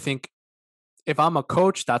favor. So I think if I'm a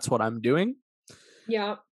coach, that's what I'm doing.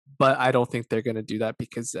 Yeah. But I don't think they're going to do that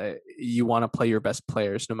because you want to play your best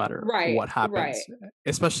players no matter what happens. Right.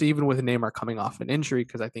 Especially even with Neymar coming off an injury,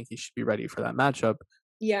 because I think he should be ready for that matchup.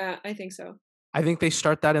 Yeah, I think so. I think they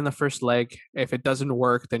start that in the first leg. If it doesn't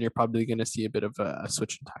work, then you're probably going to see a bit of a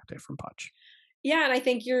switch in tactic from Poch. Yeah, and I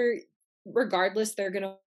think regardless, they're going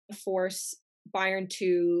to force Bayern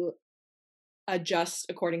to adjust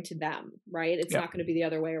according to them, right? It's not going to be the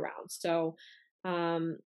other way around. So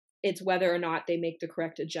it's whether or not they make the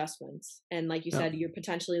correct adjustments. And like you said, you're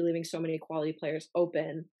potentially leaving so many quality players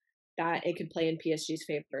open that it could play in PSG's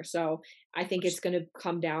favor. So I think it's going to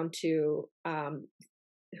come down to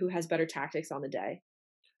who has better tactics on the day.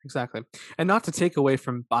 Exactly. And not to take away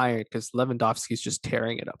from Bayern, because Lewandowski's just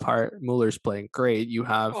tearing it apart. Muller's playing great. You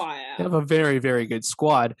have a very, very good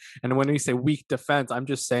squad. And when we say weak defense, I'm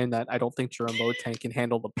just saying that I don't think Jerome Boateng can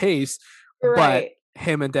handle the pace. Right. But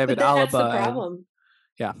him and David Alaba. That's the problem.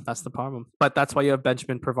 That's the problem. But that's why you have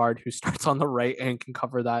Benjamin Pavard, who starts on the right and can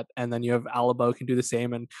cover that. And then you have Alaba, who can do the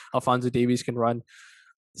same. And Alphonso Davies can run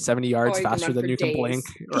 70 yards faster than you can blink,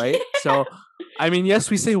 right? So, I mean, yes,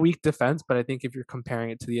 we say weak defense, but I think if you're comparing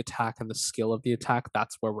it to the attack and the skill of the attack,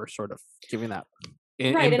 that's where we're sort of giving that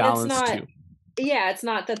imbalance to. Yeah, it's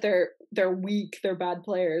not that they're weak, they're bad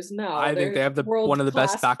players. No, I think they have one of the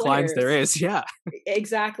best back lines there is. Yeah,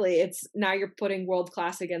 exactly. It's now you're putting world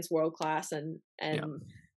class against world class, and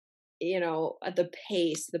you know, at the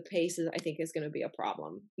pace is, I think, is going to be a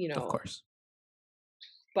problem. You know, of course.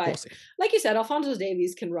 But like you said, Alphonso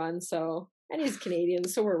Davies can run, and he's Canadian,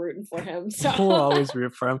 so we're rooting for him. So we'll always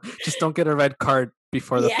root for him. Just don't get a red card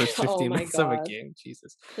before the first 15 minutes of a game.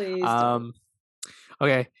 Jesus. Please.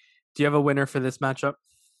 Okay. Do you have a winner for this matchup?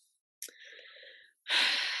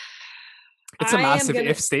 It's a massive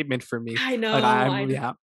if statement for me. I know.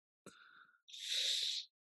 Yeah.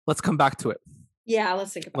 Let's come back to it. Yeah,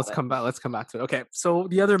 let's think about it. Let's come back to it. Okay. So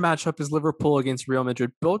the other matchup is Liverpool against Real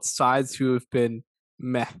Madrid. Both sides who have been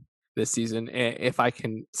meh this season, if I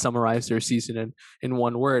can summarize their season in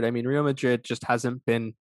one word. I mean, Real Madrid just hasn't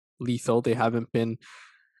been lethal. They haven't been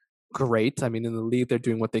great. I mean, in the league, they're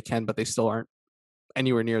doing what they can, but they still aren't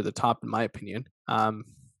anywhere near the top, in my opinion.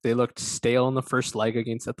 They looked stale in the first leg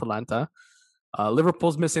against Atalanta.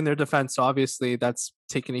 Liverpool's missing their defense, so obviously that's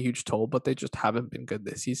taken a huge toll, but they just haven't been good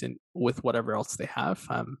this season with whatever else they have.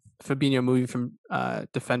 Fabinho moving from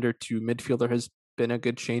defender to midfielder has been a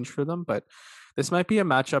good change for them, but this might be a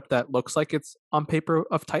matchup that looks like it's on paper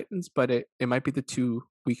of Titans, but it might be the two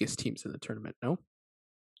weakest teams in the tournament, no?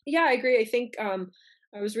 Yeah, I agree. I think I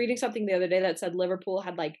was reading something the other day that said Liverpool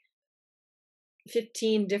had like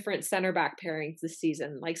 15 different center back pairings this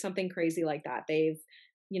season, like something crazy like that.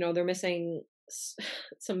 They're missing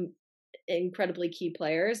some incredibly key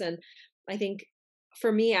players. And I think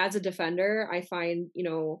for me as a defender, I find,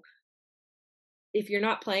 if you're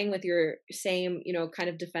not playing with your same, kind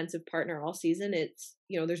of defensive partner all season, it's,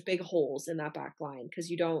 there's big holes in that back line because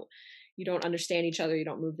you don't understand each other. You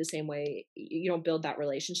don't move the same way. You don't build that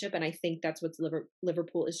relationship. And I think that's what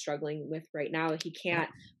Liverpool is struggling with right now. He can't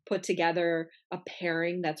put together a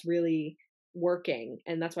pairing that's really working.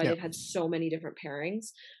 And that's why they've had so many different pairings.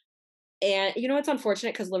 And, it's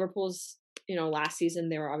unfortunate because Liverpool's, last season,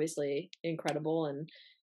 they were obviously incredible. And,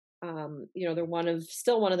 they're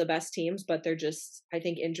still one of the best teams, but they're just, I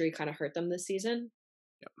think injury kind of hurt them this season.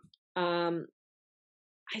 Yep.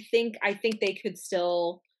 I think they could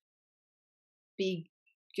still be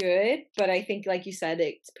good, but I think, like you said,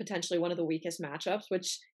 it's potentially one of the weakest matchups,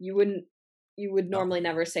 which you would normally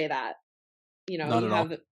never say that. You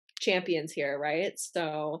have champions here, right?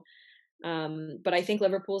 So, but I think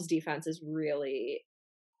Liverpool's defense has really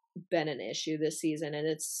been an issue this season, and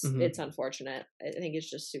it's unfortunate. I think it's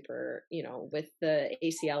just super, with the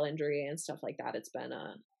ACL injury and stuff like that, it's been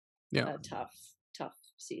a tough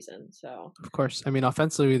season. So of course, I mean,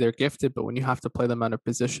 offensively they're gifted, but when you have to play them out of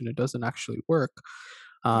position, it doesn't actually work.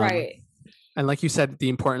 Right. And like you said, the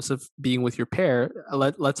importance of being with your pair.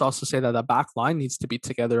 Let's also say that the back line needs to be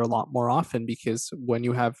together a lot more often, because when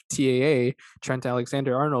you have TAA, Trent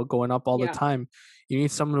Alexander-Arnold, going up all the time, you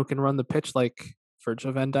need someone who can run the pitch like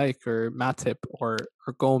Virgil van Dijk or Matip or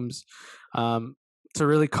Gomes. to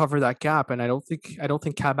really cover that gap. And I don't think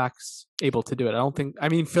Kabak's able to do it. I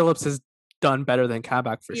mean, Phillips has done better than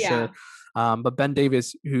Kabak for sure. But Ben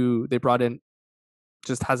Davis, who they brought in,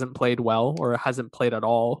 just hasn't played well or hasn't played at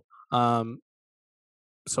all.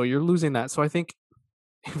 So you're losing that. So I think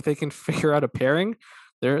if they can figure out a pairing,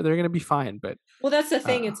 they're going to be fine. But well, that's the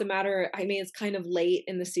thing. It's a matter. I mean, it's kind of late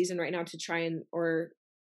in the season right now to try and, or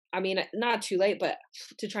I mean, not too late, but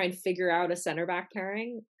to try and figure out a center back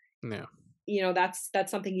pairing. Yeah. You know, that's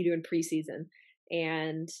something you do in preseason,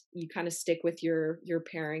 and you kind of stick with your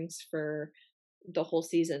pairings for the whole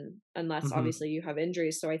season, unless obviously you have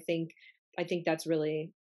injuries. So I think that's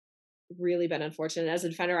really been unfortunate. As a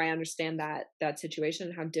defender, I understand that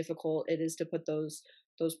situation, how difficult it is to put throw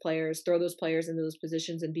those players into those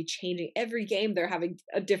positions and be changing every game. They're having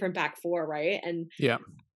a different back four, right? And yeah,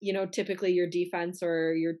 you know, typically your defense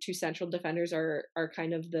or your two central defenders are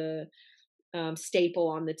kind of the staple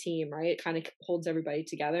on the team, right? It kind of holds everybody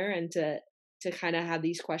together, and to kind of have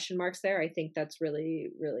these question marks there, I think that's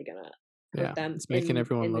really gonna hurt them. It's making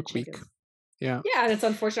everyone look weak. Yeah, and it's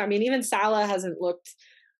unfortunate. I mean, even Salah hasn't looked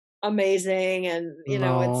amazing, and you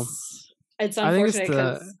know, it's unfortunate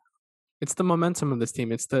because it's the momentum of this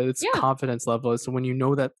team. It's confidence level. So when you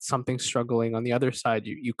know that something's struggling on the other side,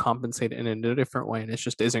 you compensate in a different way, and it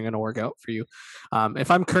just isn't going to work out for you.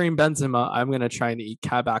 If I'm Karim Benzema, I'm going to try and eat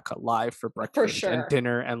Kabak alive for breakfast and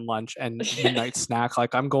dinner and lunch and midnight snack.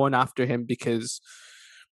 Like, I'm going after him because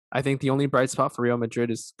I think the only bright spot for Real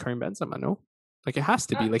Madrid is Karim Benzema. No, like, it has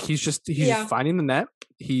to be. Like, he's just finding the net.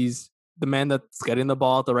 He's the man that's getting the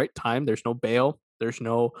ball at the right time. There's no Bale. There's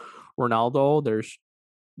no Ronaldo. There's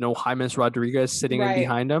no James Rodriguez sitting in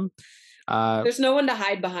behind him. There's no one to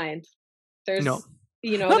hide behind. There's no,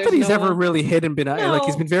 you know, not that he's ever really hit and been like,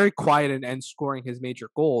 he's been very quiet and scoring his major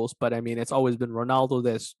goals. But I mean, it's always been Ronaldo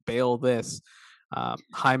this, Bale this.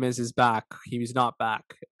 James is back. He was not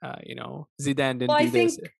back. You know, Zidane didn't do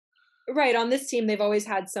this. Right, on this team, they've always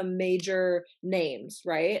had some major names,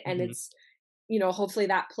 right? And it's, you know, hopefully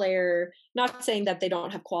that player, not saying that they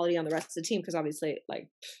don't have quality on the rest of the team, because obviously, like,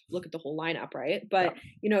 look at the whole lineup, right? But,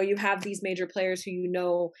 you know, you have these major players who, you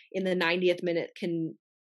know, in the 90th minute can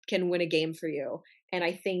win a game for you. And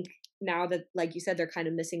I think now that, like you said, they're kind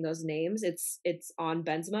of missing those names, it's on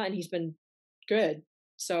Benzema, and he's been good.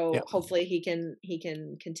 So hopefully he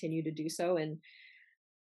can continue to do so. And,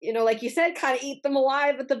 you know, like you said, kind of eat them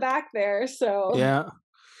alive at the back there. So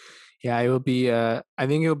yeah, it will be. I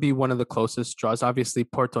think it will be one of the closest draws. Obviously,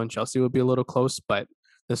 Porto and Chelsea will be a little close, but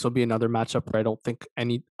this will be another matchup where I don't think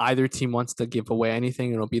either team wants to give away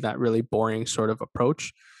anything. It'll be that really boring sort of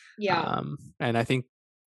approach. Yeah. And I think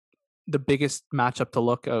the biggest matchup to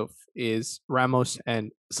look of is Ramos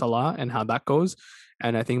and Salah and how that goes.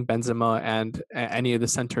 And I think Benzema and any of the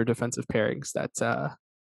center defensive pairings that.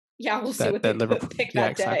 We'll see what they pick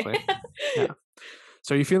that exactly. day. Yeah.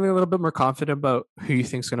 So are you feeling a little bit more confident about who you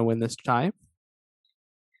think is going to win this tie?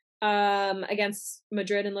 Against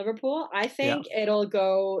Madrid and Liverpool, I think it'll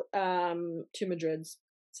go to Madrid's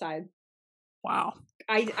side. Wow.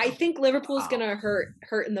 I think Liverpool's going to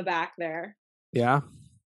hurt in the back there. Yeah.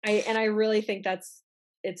 I really think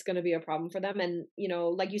it's going to be a problem for them. And, you know,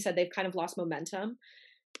 like you said, they've kind of lost momentum.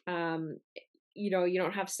 You know, you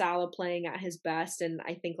don't have Salah playing at his best. And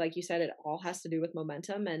I think, like you said, it all has to do with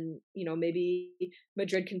momentum. And, you know, maybe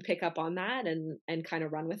Madrid can pick up on that and kind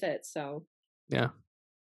of run with it. So, yeah.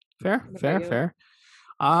 Fair.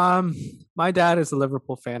 My dad is a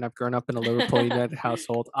Liverpool fan. I've grown up in a Liverpool United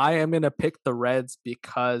household. I am going to pick the Reds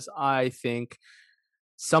because I think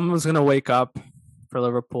someone's going to wake up for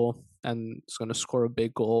Liverpool and is going to score a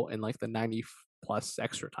big goal in like the 90 plus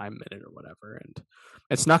extra time minute or whatever. And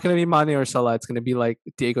it's not going to be Mane or Salah. It's going to be like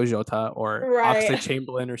Diego Jota or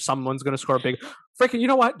Oxlade-Chamberlain, or someone's going to score a big. Freaking, you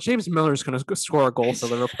know what? James Miller is going to score a goal for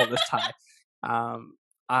Liverpool this time.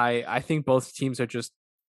 I think both teams are just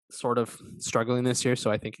sort of struggling this year,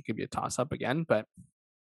 so I think it could be a toss-up again. But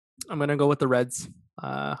I'm going to go with the Reds.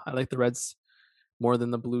 I like the Reds more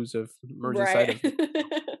than the Blues of Merseyside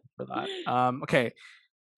for that. Okay,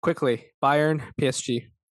 quickly, Bayern, PSG.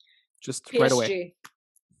 Just PSG. Right away.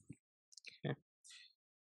 Okay.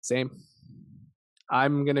 Same.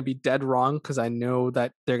 I'm going to be dead wrong because I know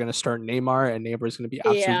that they're going to start Neymar, and Neymar is going to be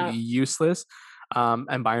absolutely useless.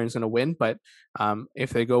 And Bayern's going to win. But if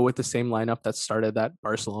they go with the same lineup that started that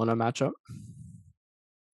Barcelona matchup,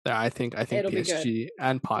 I think PSG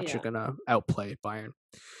and Poch are going to outplay Bayern.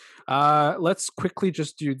 Let's quickly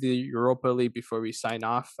just do the Europa League before we sign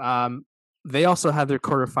off. They also had their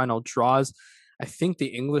quarterfinal draws. I think the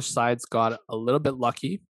English sides got a little bit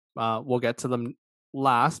lucky. We'll get to them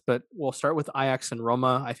last, but we'll start with Ajax and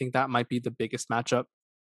Roma. I think that might be the biggest matchup.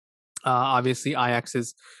 Obviously, Ajax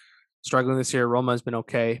is struggling this year. Roma has been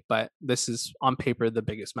okay, but this is on paper the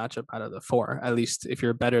biggest matchup out of the four. At least if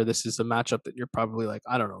you're better, this is a matchup that you're probably like,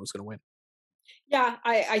 I don't know who's going to win. Yeah,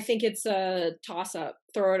 I think it's a toss up.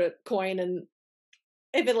 Throw it a coin, and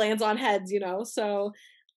if it lands on heads, So,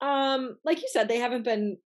 like you said,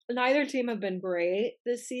 neither team have been great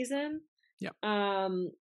this season. Yeah.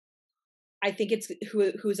 I think it's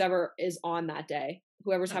who's ever is on that day.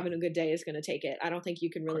 Whoever's having a good day is going to take it. I don't think you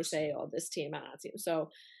can really say, "Oh, this team and that team." So,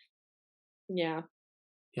 yeah.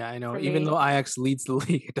 Yeah, I know. Even though Ajax leads the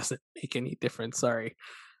league, it doesn't make any difference. Sorry.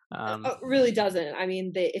 It really doesn't. I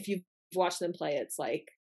mean, if you've watched them play, it's like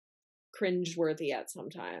cringeworthy at some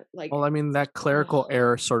time. Like, well, I mean, that clerical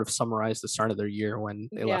error sort of summarized the start of their year when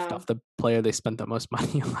they left off the player they spent the most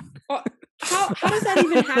money on. How does that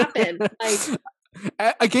even happen? Like,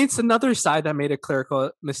 against another side that made a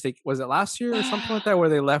clerical mistake. Was it last year or something like that, where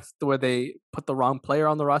they put the wrong player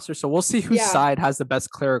on the roster? So we'll see whose side has the best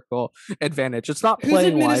clerical advantage. It's not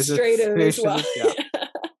playing wise. Administrative as well.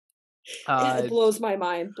 Yeah. It blows my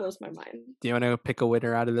mind. Do you want to pick a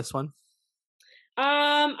winner out of this one?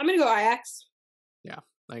 I'm gonna go Ajax. Yeah,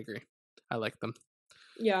 I agree. I like them.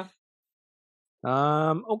 Yeah.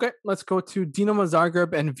 Okay, let's go to Dinamo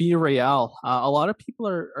Zagreb and Villarreal. A lot of people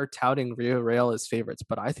are touting Villarreal as favorites,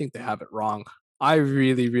 but I think they have it wrong. I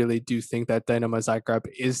really, really do think that Dinamo Zagreb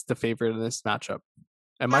is the favorite in this matchup.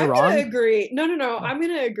 Am I wrong? I'm gonna agree. No. I'm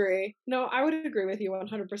gonna agree. No, I would agree with you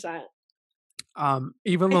 100%.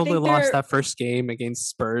 Even though they lost that first game against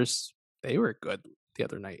Spurs, they were good the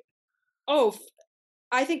other night. Oh,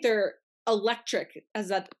 I think they're electric, as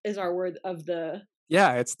that is our word of the.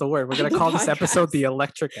 Yeah, it's the word. We're going to call this episode the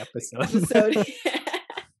electric episode.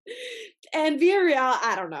 And Villarreal,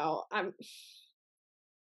 I don't know.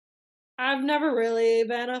 I've never really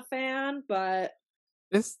been a fan, but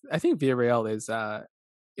I think Villarreal is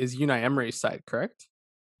Unai Emery's side, correct?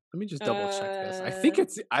 Let me just double check this.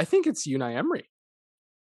 I think it's Unai Emery.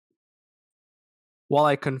 While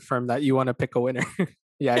I confirm that you want to pick a winner.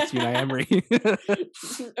 Yeah, it's Unai Emery.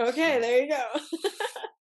 Okay, there you go.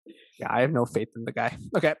 Yeah, I have no faith in the guy.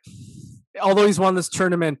 Okay. Although he's won this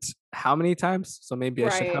tournament how many times? So maybe I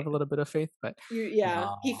should have a little bit of faith. But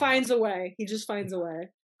he finds a way. He just finds a way.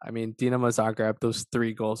 I mean, Dinamo Zagreb, those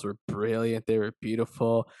 3 goals were brilliant. They were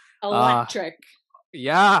beautiful. Electric.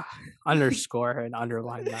 Yeah. Underscore and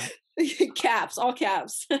underline that. Caps, all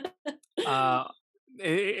caps.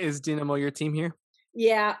 Is Dinamo your team here?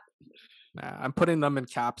 Yeah. I'm putting them in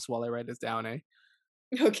caps while I write this down, eh?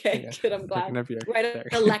 Okay, good. I'm glad. Write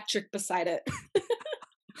electric beside it.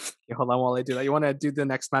 Okay, hold on while I do that. You want to do the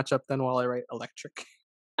next matchup then while I write electric?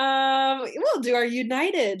 We'll do our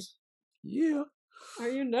United. Yeah. Our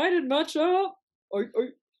United matchup.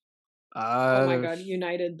 Oh my god,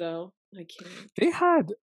 United though. I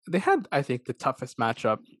can't. They had I think the toughest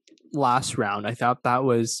matchup last round. I thought that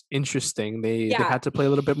was interesting. They had to play a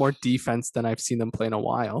little bit more defense than I've seen them play in a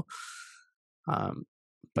while.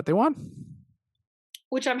 But they won.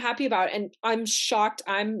 Which I'm happy about, and I'm shocked.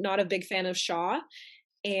 I'm not a big fan of Shaw,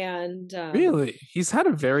 and really, he's had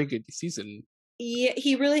a very good season.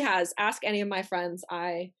 He really has. Ask any of my friends.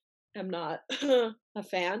 I am not a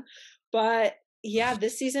fan, but yeah,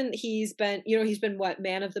 this season he's been what,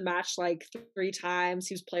 man of the match like 3 times.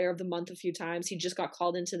 He was player of the month a few times. He just got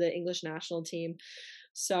called into the English national team.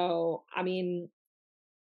 So I mean,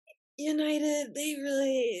 United, they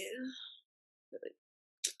really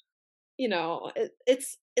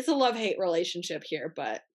it's a love-hate relationship here,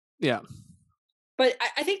 but yeah. But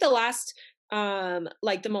I think the last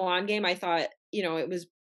like the Milan game, I thought, it was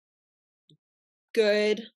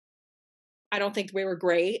good. I don't think we were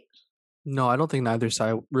great. No, I don't think neither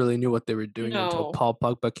side really knew what they were doing until Paul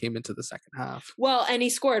Pogba came into the second half. Well, and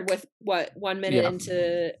he scored with 1 minute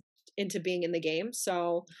into being in the game.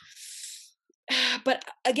 So, but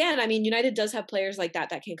again, I mean, United does have players like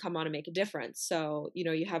that can come on and make a difference. So,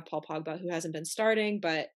 you have Paul Pogba, who hasn't been starting,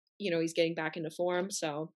 but he's getting back into form.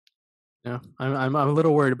 So, yeah, I'm a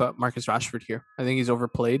little worried about Marcus Rashford here. I think he's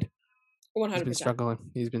overplayed. 100%.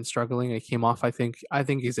 He's been struggling. He came off. I think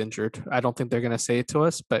he's injured. I don't think they're gonna say it to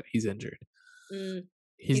us, but he's injured.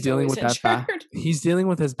 He's dealing with that back. He's dealing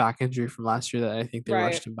with his back injury from last year that I think they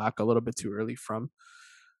rushed him back a little bit too early from.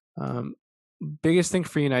 Biggest thing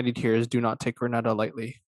for United here is do not take Granada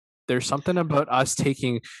lightly. There's something about us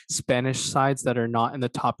taking Spanish sides that are not in the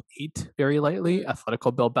top 8 very lightly.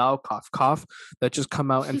 Atletico Bilbao, cough, that just come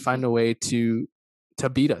out and find a way to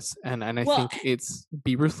beat us. And I think it's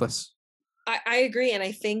be ruthless. I agree, and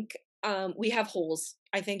I think we have holes.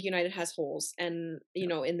 I think United has holes, and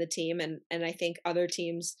in the team, and I think other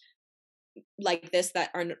teams like this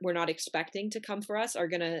that we're not expecting to come for us are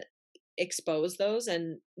gonna expose those.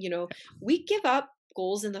 And, we give up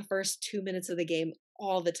goals in the first 2 minutes of the game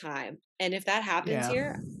all the time. And if that happens Yeah.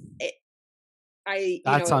 here,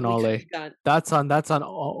 That's on we could Ole. be done. That's on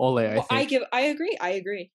Ole, I Well, think. I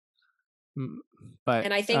agree. But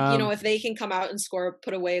And I think, if they can come out and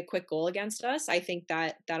put away a quick goal against us, I think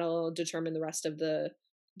that'll determine the rest of the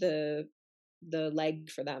leg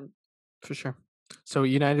for them. for sure. So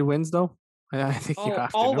United wins though? I think you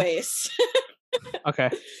have to. Always. Okay.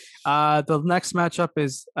 The next matchup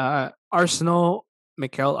is Arsenal,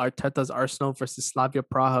 Mikel Arteta's Arsenal versus Slavia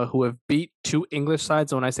Praha, who have beat two English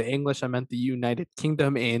sides. When I say English, I meant the United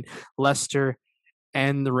Kingdom in Leicester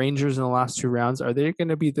and the Rangers in the last two rounds. Are they going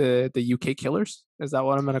to be the UK killers? Is that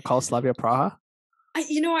what I'm going to call Slavia Praha?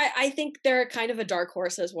 I think they're kind of a dark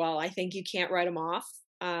horse as well. I think you can't write them off.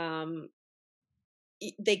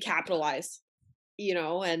 They capitalize,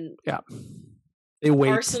 and yeah, they wait.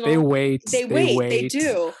 Arsenal, they wait. They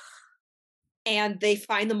do, and they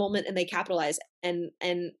find the moment and they capitalize. And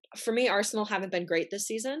for me, Arsenal haven't been great this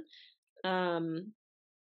season. God,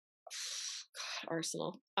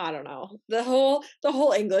 Arsenal. I don't know. The whole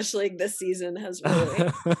English league this season has really.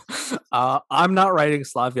 I'm not writing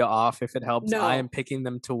Slavia off if it helps. No. I am picking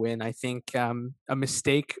them to win. I think a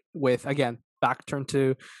mistake with, again, back turn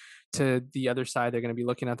to the other side. They're going to be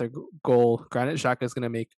looking at their goal. Granit Xhaka is going to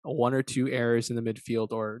make one or two errors in the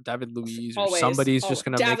midfield, or David Luiz, or somebody's just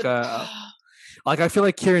going to make a. Like, I feel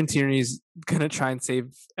like Kieran Tierney's going to try and save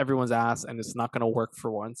everyone's ass, and it's not going to work for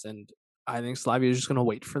once. And I think Slavia is just going to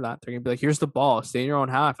wait for that. They're going to be like, here's the ball, stay in your own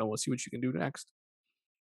half, and we'll see what you can do next.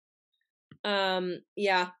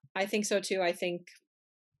 Yeah, I think so too. I think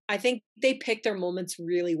they pick their moments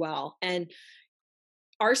really well. And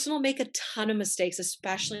Arsenal make a ton of mistakes,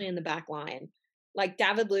 especially in the back line. Like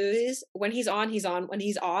David Luiz, when he's on, he's on. When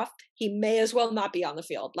he's off, he may as well not be on the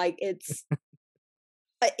field. Like, it's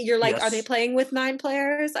you're like, yes. Are they playing with 9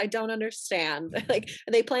 players? I don't understand. Like,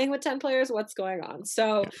 are they playing with 10 players? What's going on?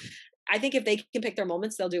 So I think if they can pick their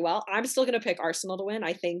moments, they'll do well. I'm still going to pick Arsenal to win.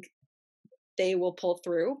 I think they will pull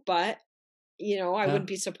through, but I wouldn't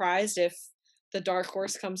be surprised if the dark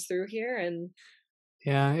horse comes through here and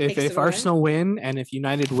if Arsenal win and if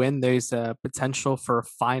United win, there's a potential for a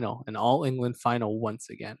final, an All England final once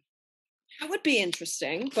again. That would be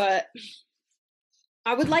interesting, but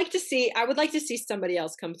I would like to see somebody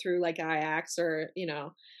else come through, like Ajax or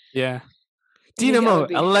Yeah. Dinamo,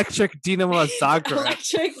 Electric Dinamo Zagreb.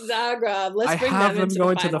 Electric Zagreb. Let's bring them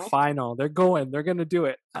going to the final. They're going to do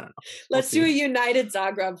it. I don't know. Let's do a United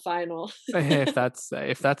Zagreb final. if that's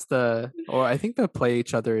the, or I think they'll play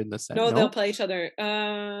each other in the set. No, they'll play each other.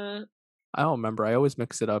 I don't remember. I always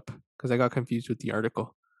mix it up because I got confused with the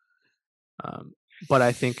article. But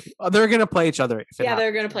I think they're gonna play each other.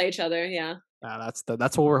 They're gonna play each other. Yeah. That's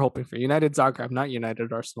what we're hoping for. United Zagreb, not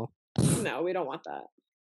United Arsenal. No, we don't want that.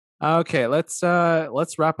 Okay, let's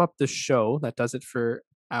wrap up the show. That does it for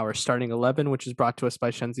our starting 11, which is brought to us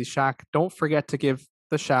by Shenzi Shack. Don't forget to give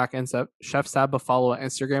the Shack and Chef Sab a follow on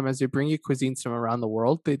Instagram as they bring you cuisines from around the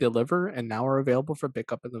world. They deliver and now are available for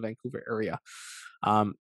pickup in the Vancouver area.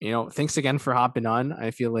 Thanks again for hopping on.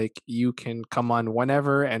 I feel like you can come on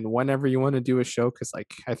whenever you want to do a show because,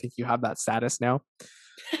 like, I think you have that status now.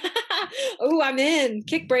 Oh, I'm in.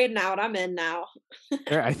 Kick Braden out. I'm in now.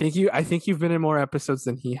 I think you've been in more episodes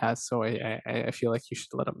than he has, so I feel like you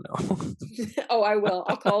should let him know. Oh, I will.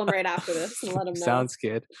 I'll call him right after this and let him know. Sounds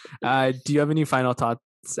good. Do you have any final thoughts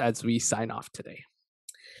as we sign off today?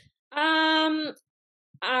 My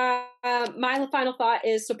final thought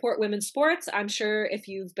is support women's sports. I'm sure if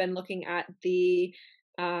you've been looking at the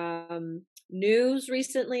news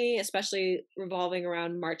recently, especially revolving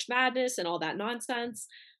around March Madness and all that nonsense,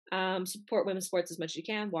 support women's sports as much as you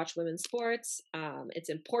can. Watch women's sports. It's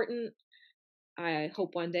important. I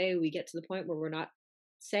hope one day we get to the point where we're not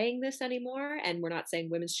saying this anymore and we're not saying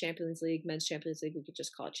women's Champions League, men's Champions League. We could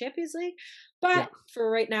just call it Champions League. But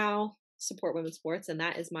for right now, support women's sports. And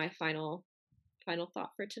that is my final thought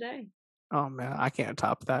for today. Oh man, I can't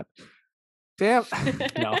top that. Damn.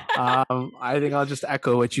 No. I think I'll just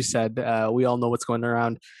echo what you said. We all know what's going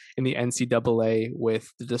around in the NCAA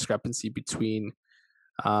with the discrepancy between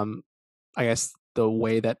I guess the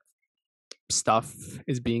way that stuff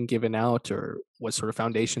is being given out or what sort of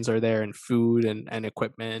foundations are there and food and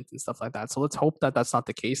equipment and stuff like that. So let's hope that that's not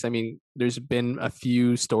the case. I mean, there's been a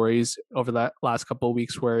few stories over the last couple of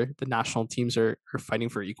weeks where the national teams are fighting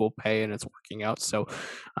for equal pay and it's working out. So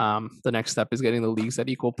the next step is getting the leagues at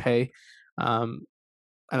equal pay. And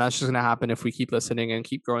that's just going to happen if we keep listening and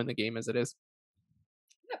keep growing the game as it is.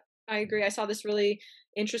 Yep, I agree. I saw this really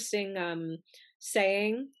interesting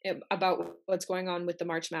saying about what's going on with the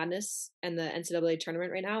March Madness and the NCAA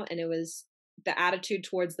tournament right now, and it was the attitude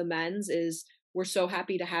towards the men's is we're so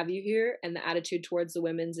happy to have you here, and the attitude towards the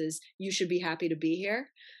women's is you should be happy to be here.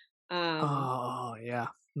 Oh, yeah.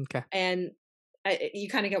 Okay. And you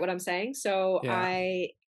kind of get what I'm saying. So Yeah.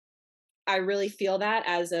 I really feel that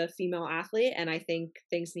as a female athlete, and I think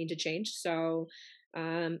things need to change. So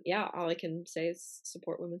yeah, all I can say is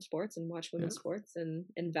support women's sports and watch women's sports and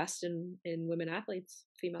invest in women athletes,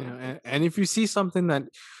 female athletes. And if you see something that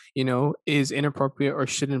is inappropriate or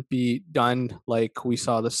shouldn't be done, like we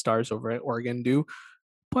saw the Stars over at Oregon do,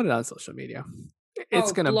 put it on social media.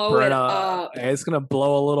 It's gonna blow burn it up. up. It's gonna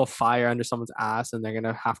blow a little fire under someone's ass, and they're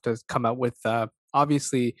gonna have to come out with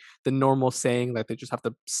obviously the normal saying that they just have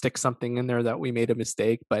to stick something in there that we made a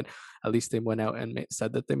mistake. But at least they went out and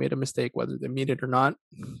said that they made a mistake, whether they mean it or not.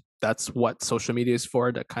 That's what social media is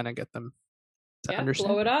for, to kind of get them to understand.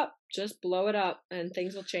 Blow it up. Just blow it up, and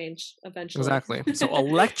things will change eventually. Exactly. So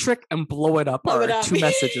electric and blow it up are two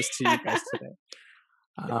messages to you guys today.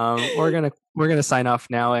 We're gonna sign off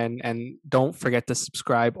now, and don't forget to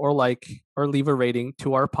subscribe or like or leave a rating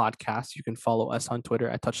to our podcast. You can follow us on Twitter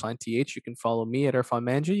at TouchlineTH. You can follow me at Irfan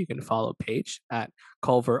Manji. You can follow Paige at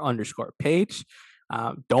Culver_Paige.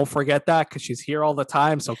 Don't forget that, because she's here all the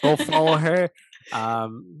time. So go follow her.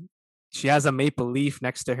 She has a maple leaf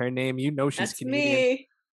next to her name. She's That's Canadian. Me.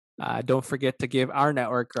 Don't forget to give our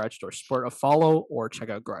network, Garage Door Sport, a follow, or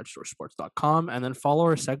check out GarageDoorSports.com, and then follow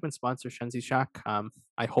our segment sponsor, Shenzi Shack.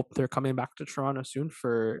 I hope they're coming back to Toronto soon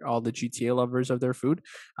for all the GTA lovers of their food.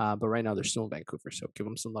 But right now they're still in Vancouver, so give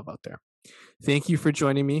them some love out there. Thank you for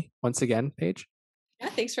joining me once again, Paige. Yeah,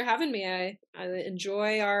 thanks for having me. I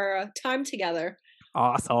enjoy our time together.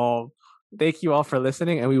 Awesome. Thank you all for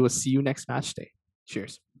listening, and we will see you next match day.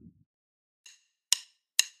 Cheers.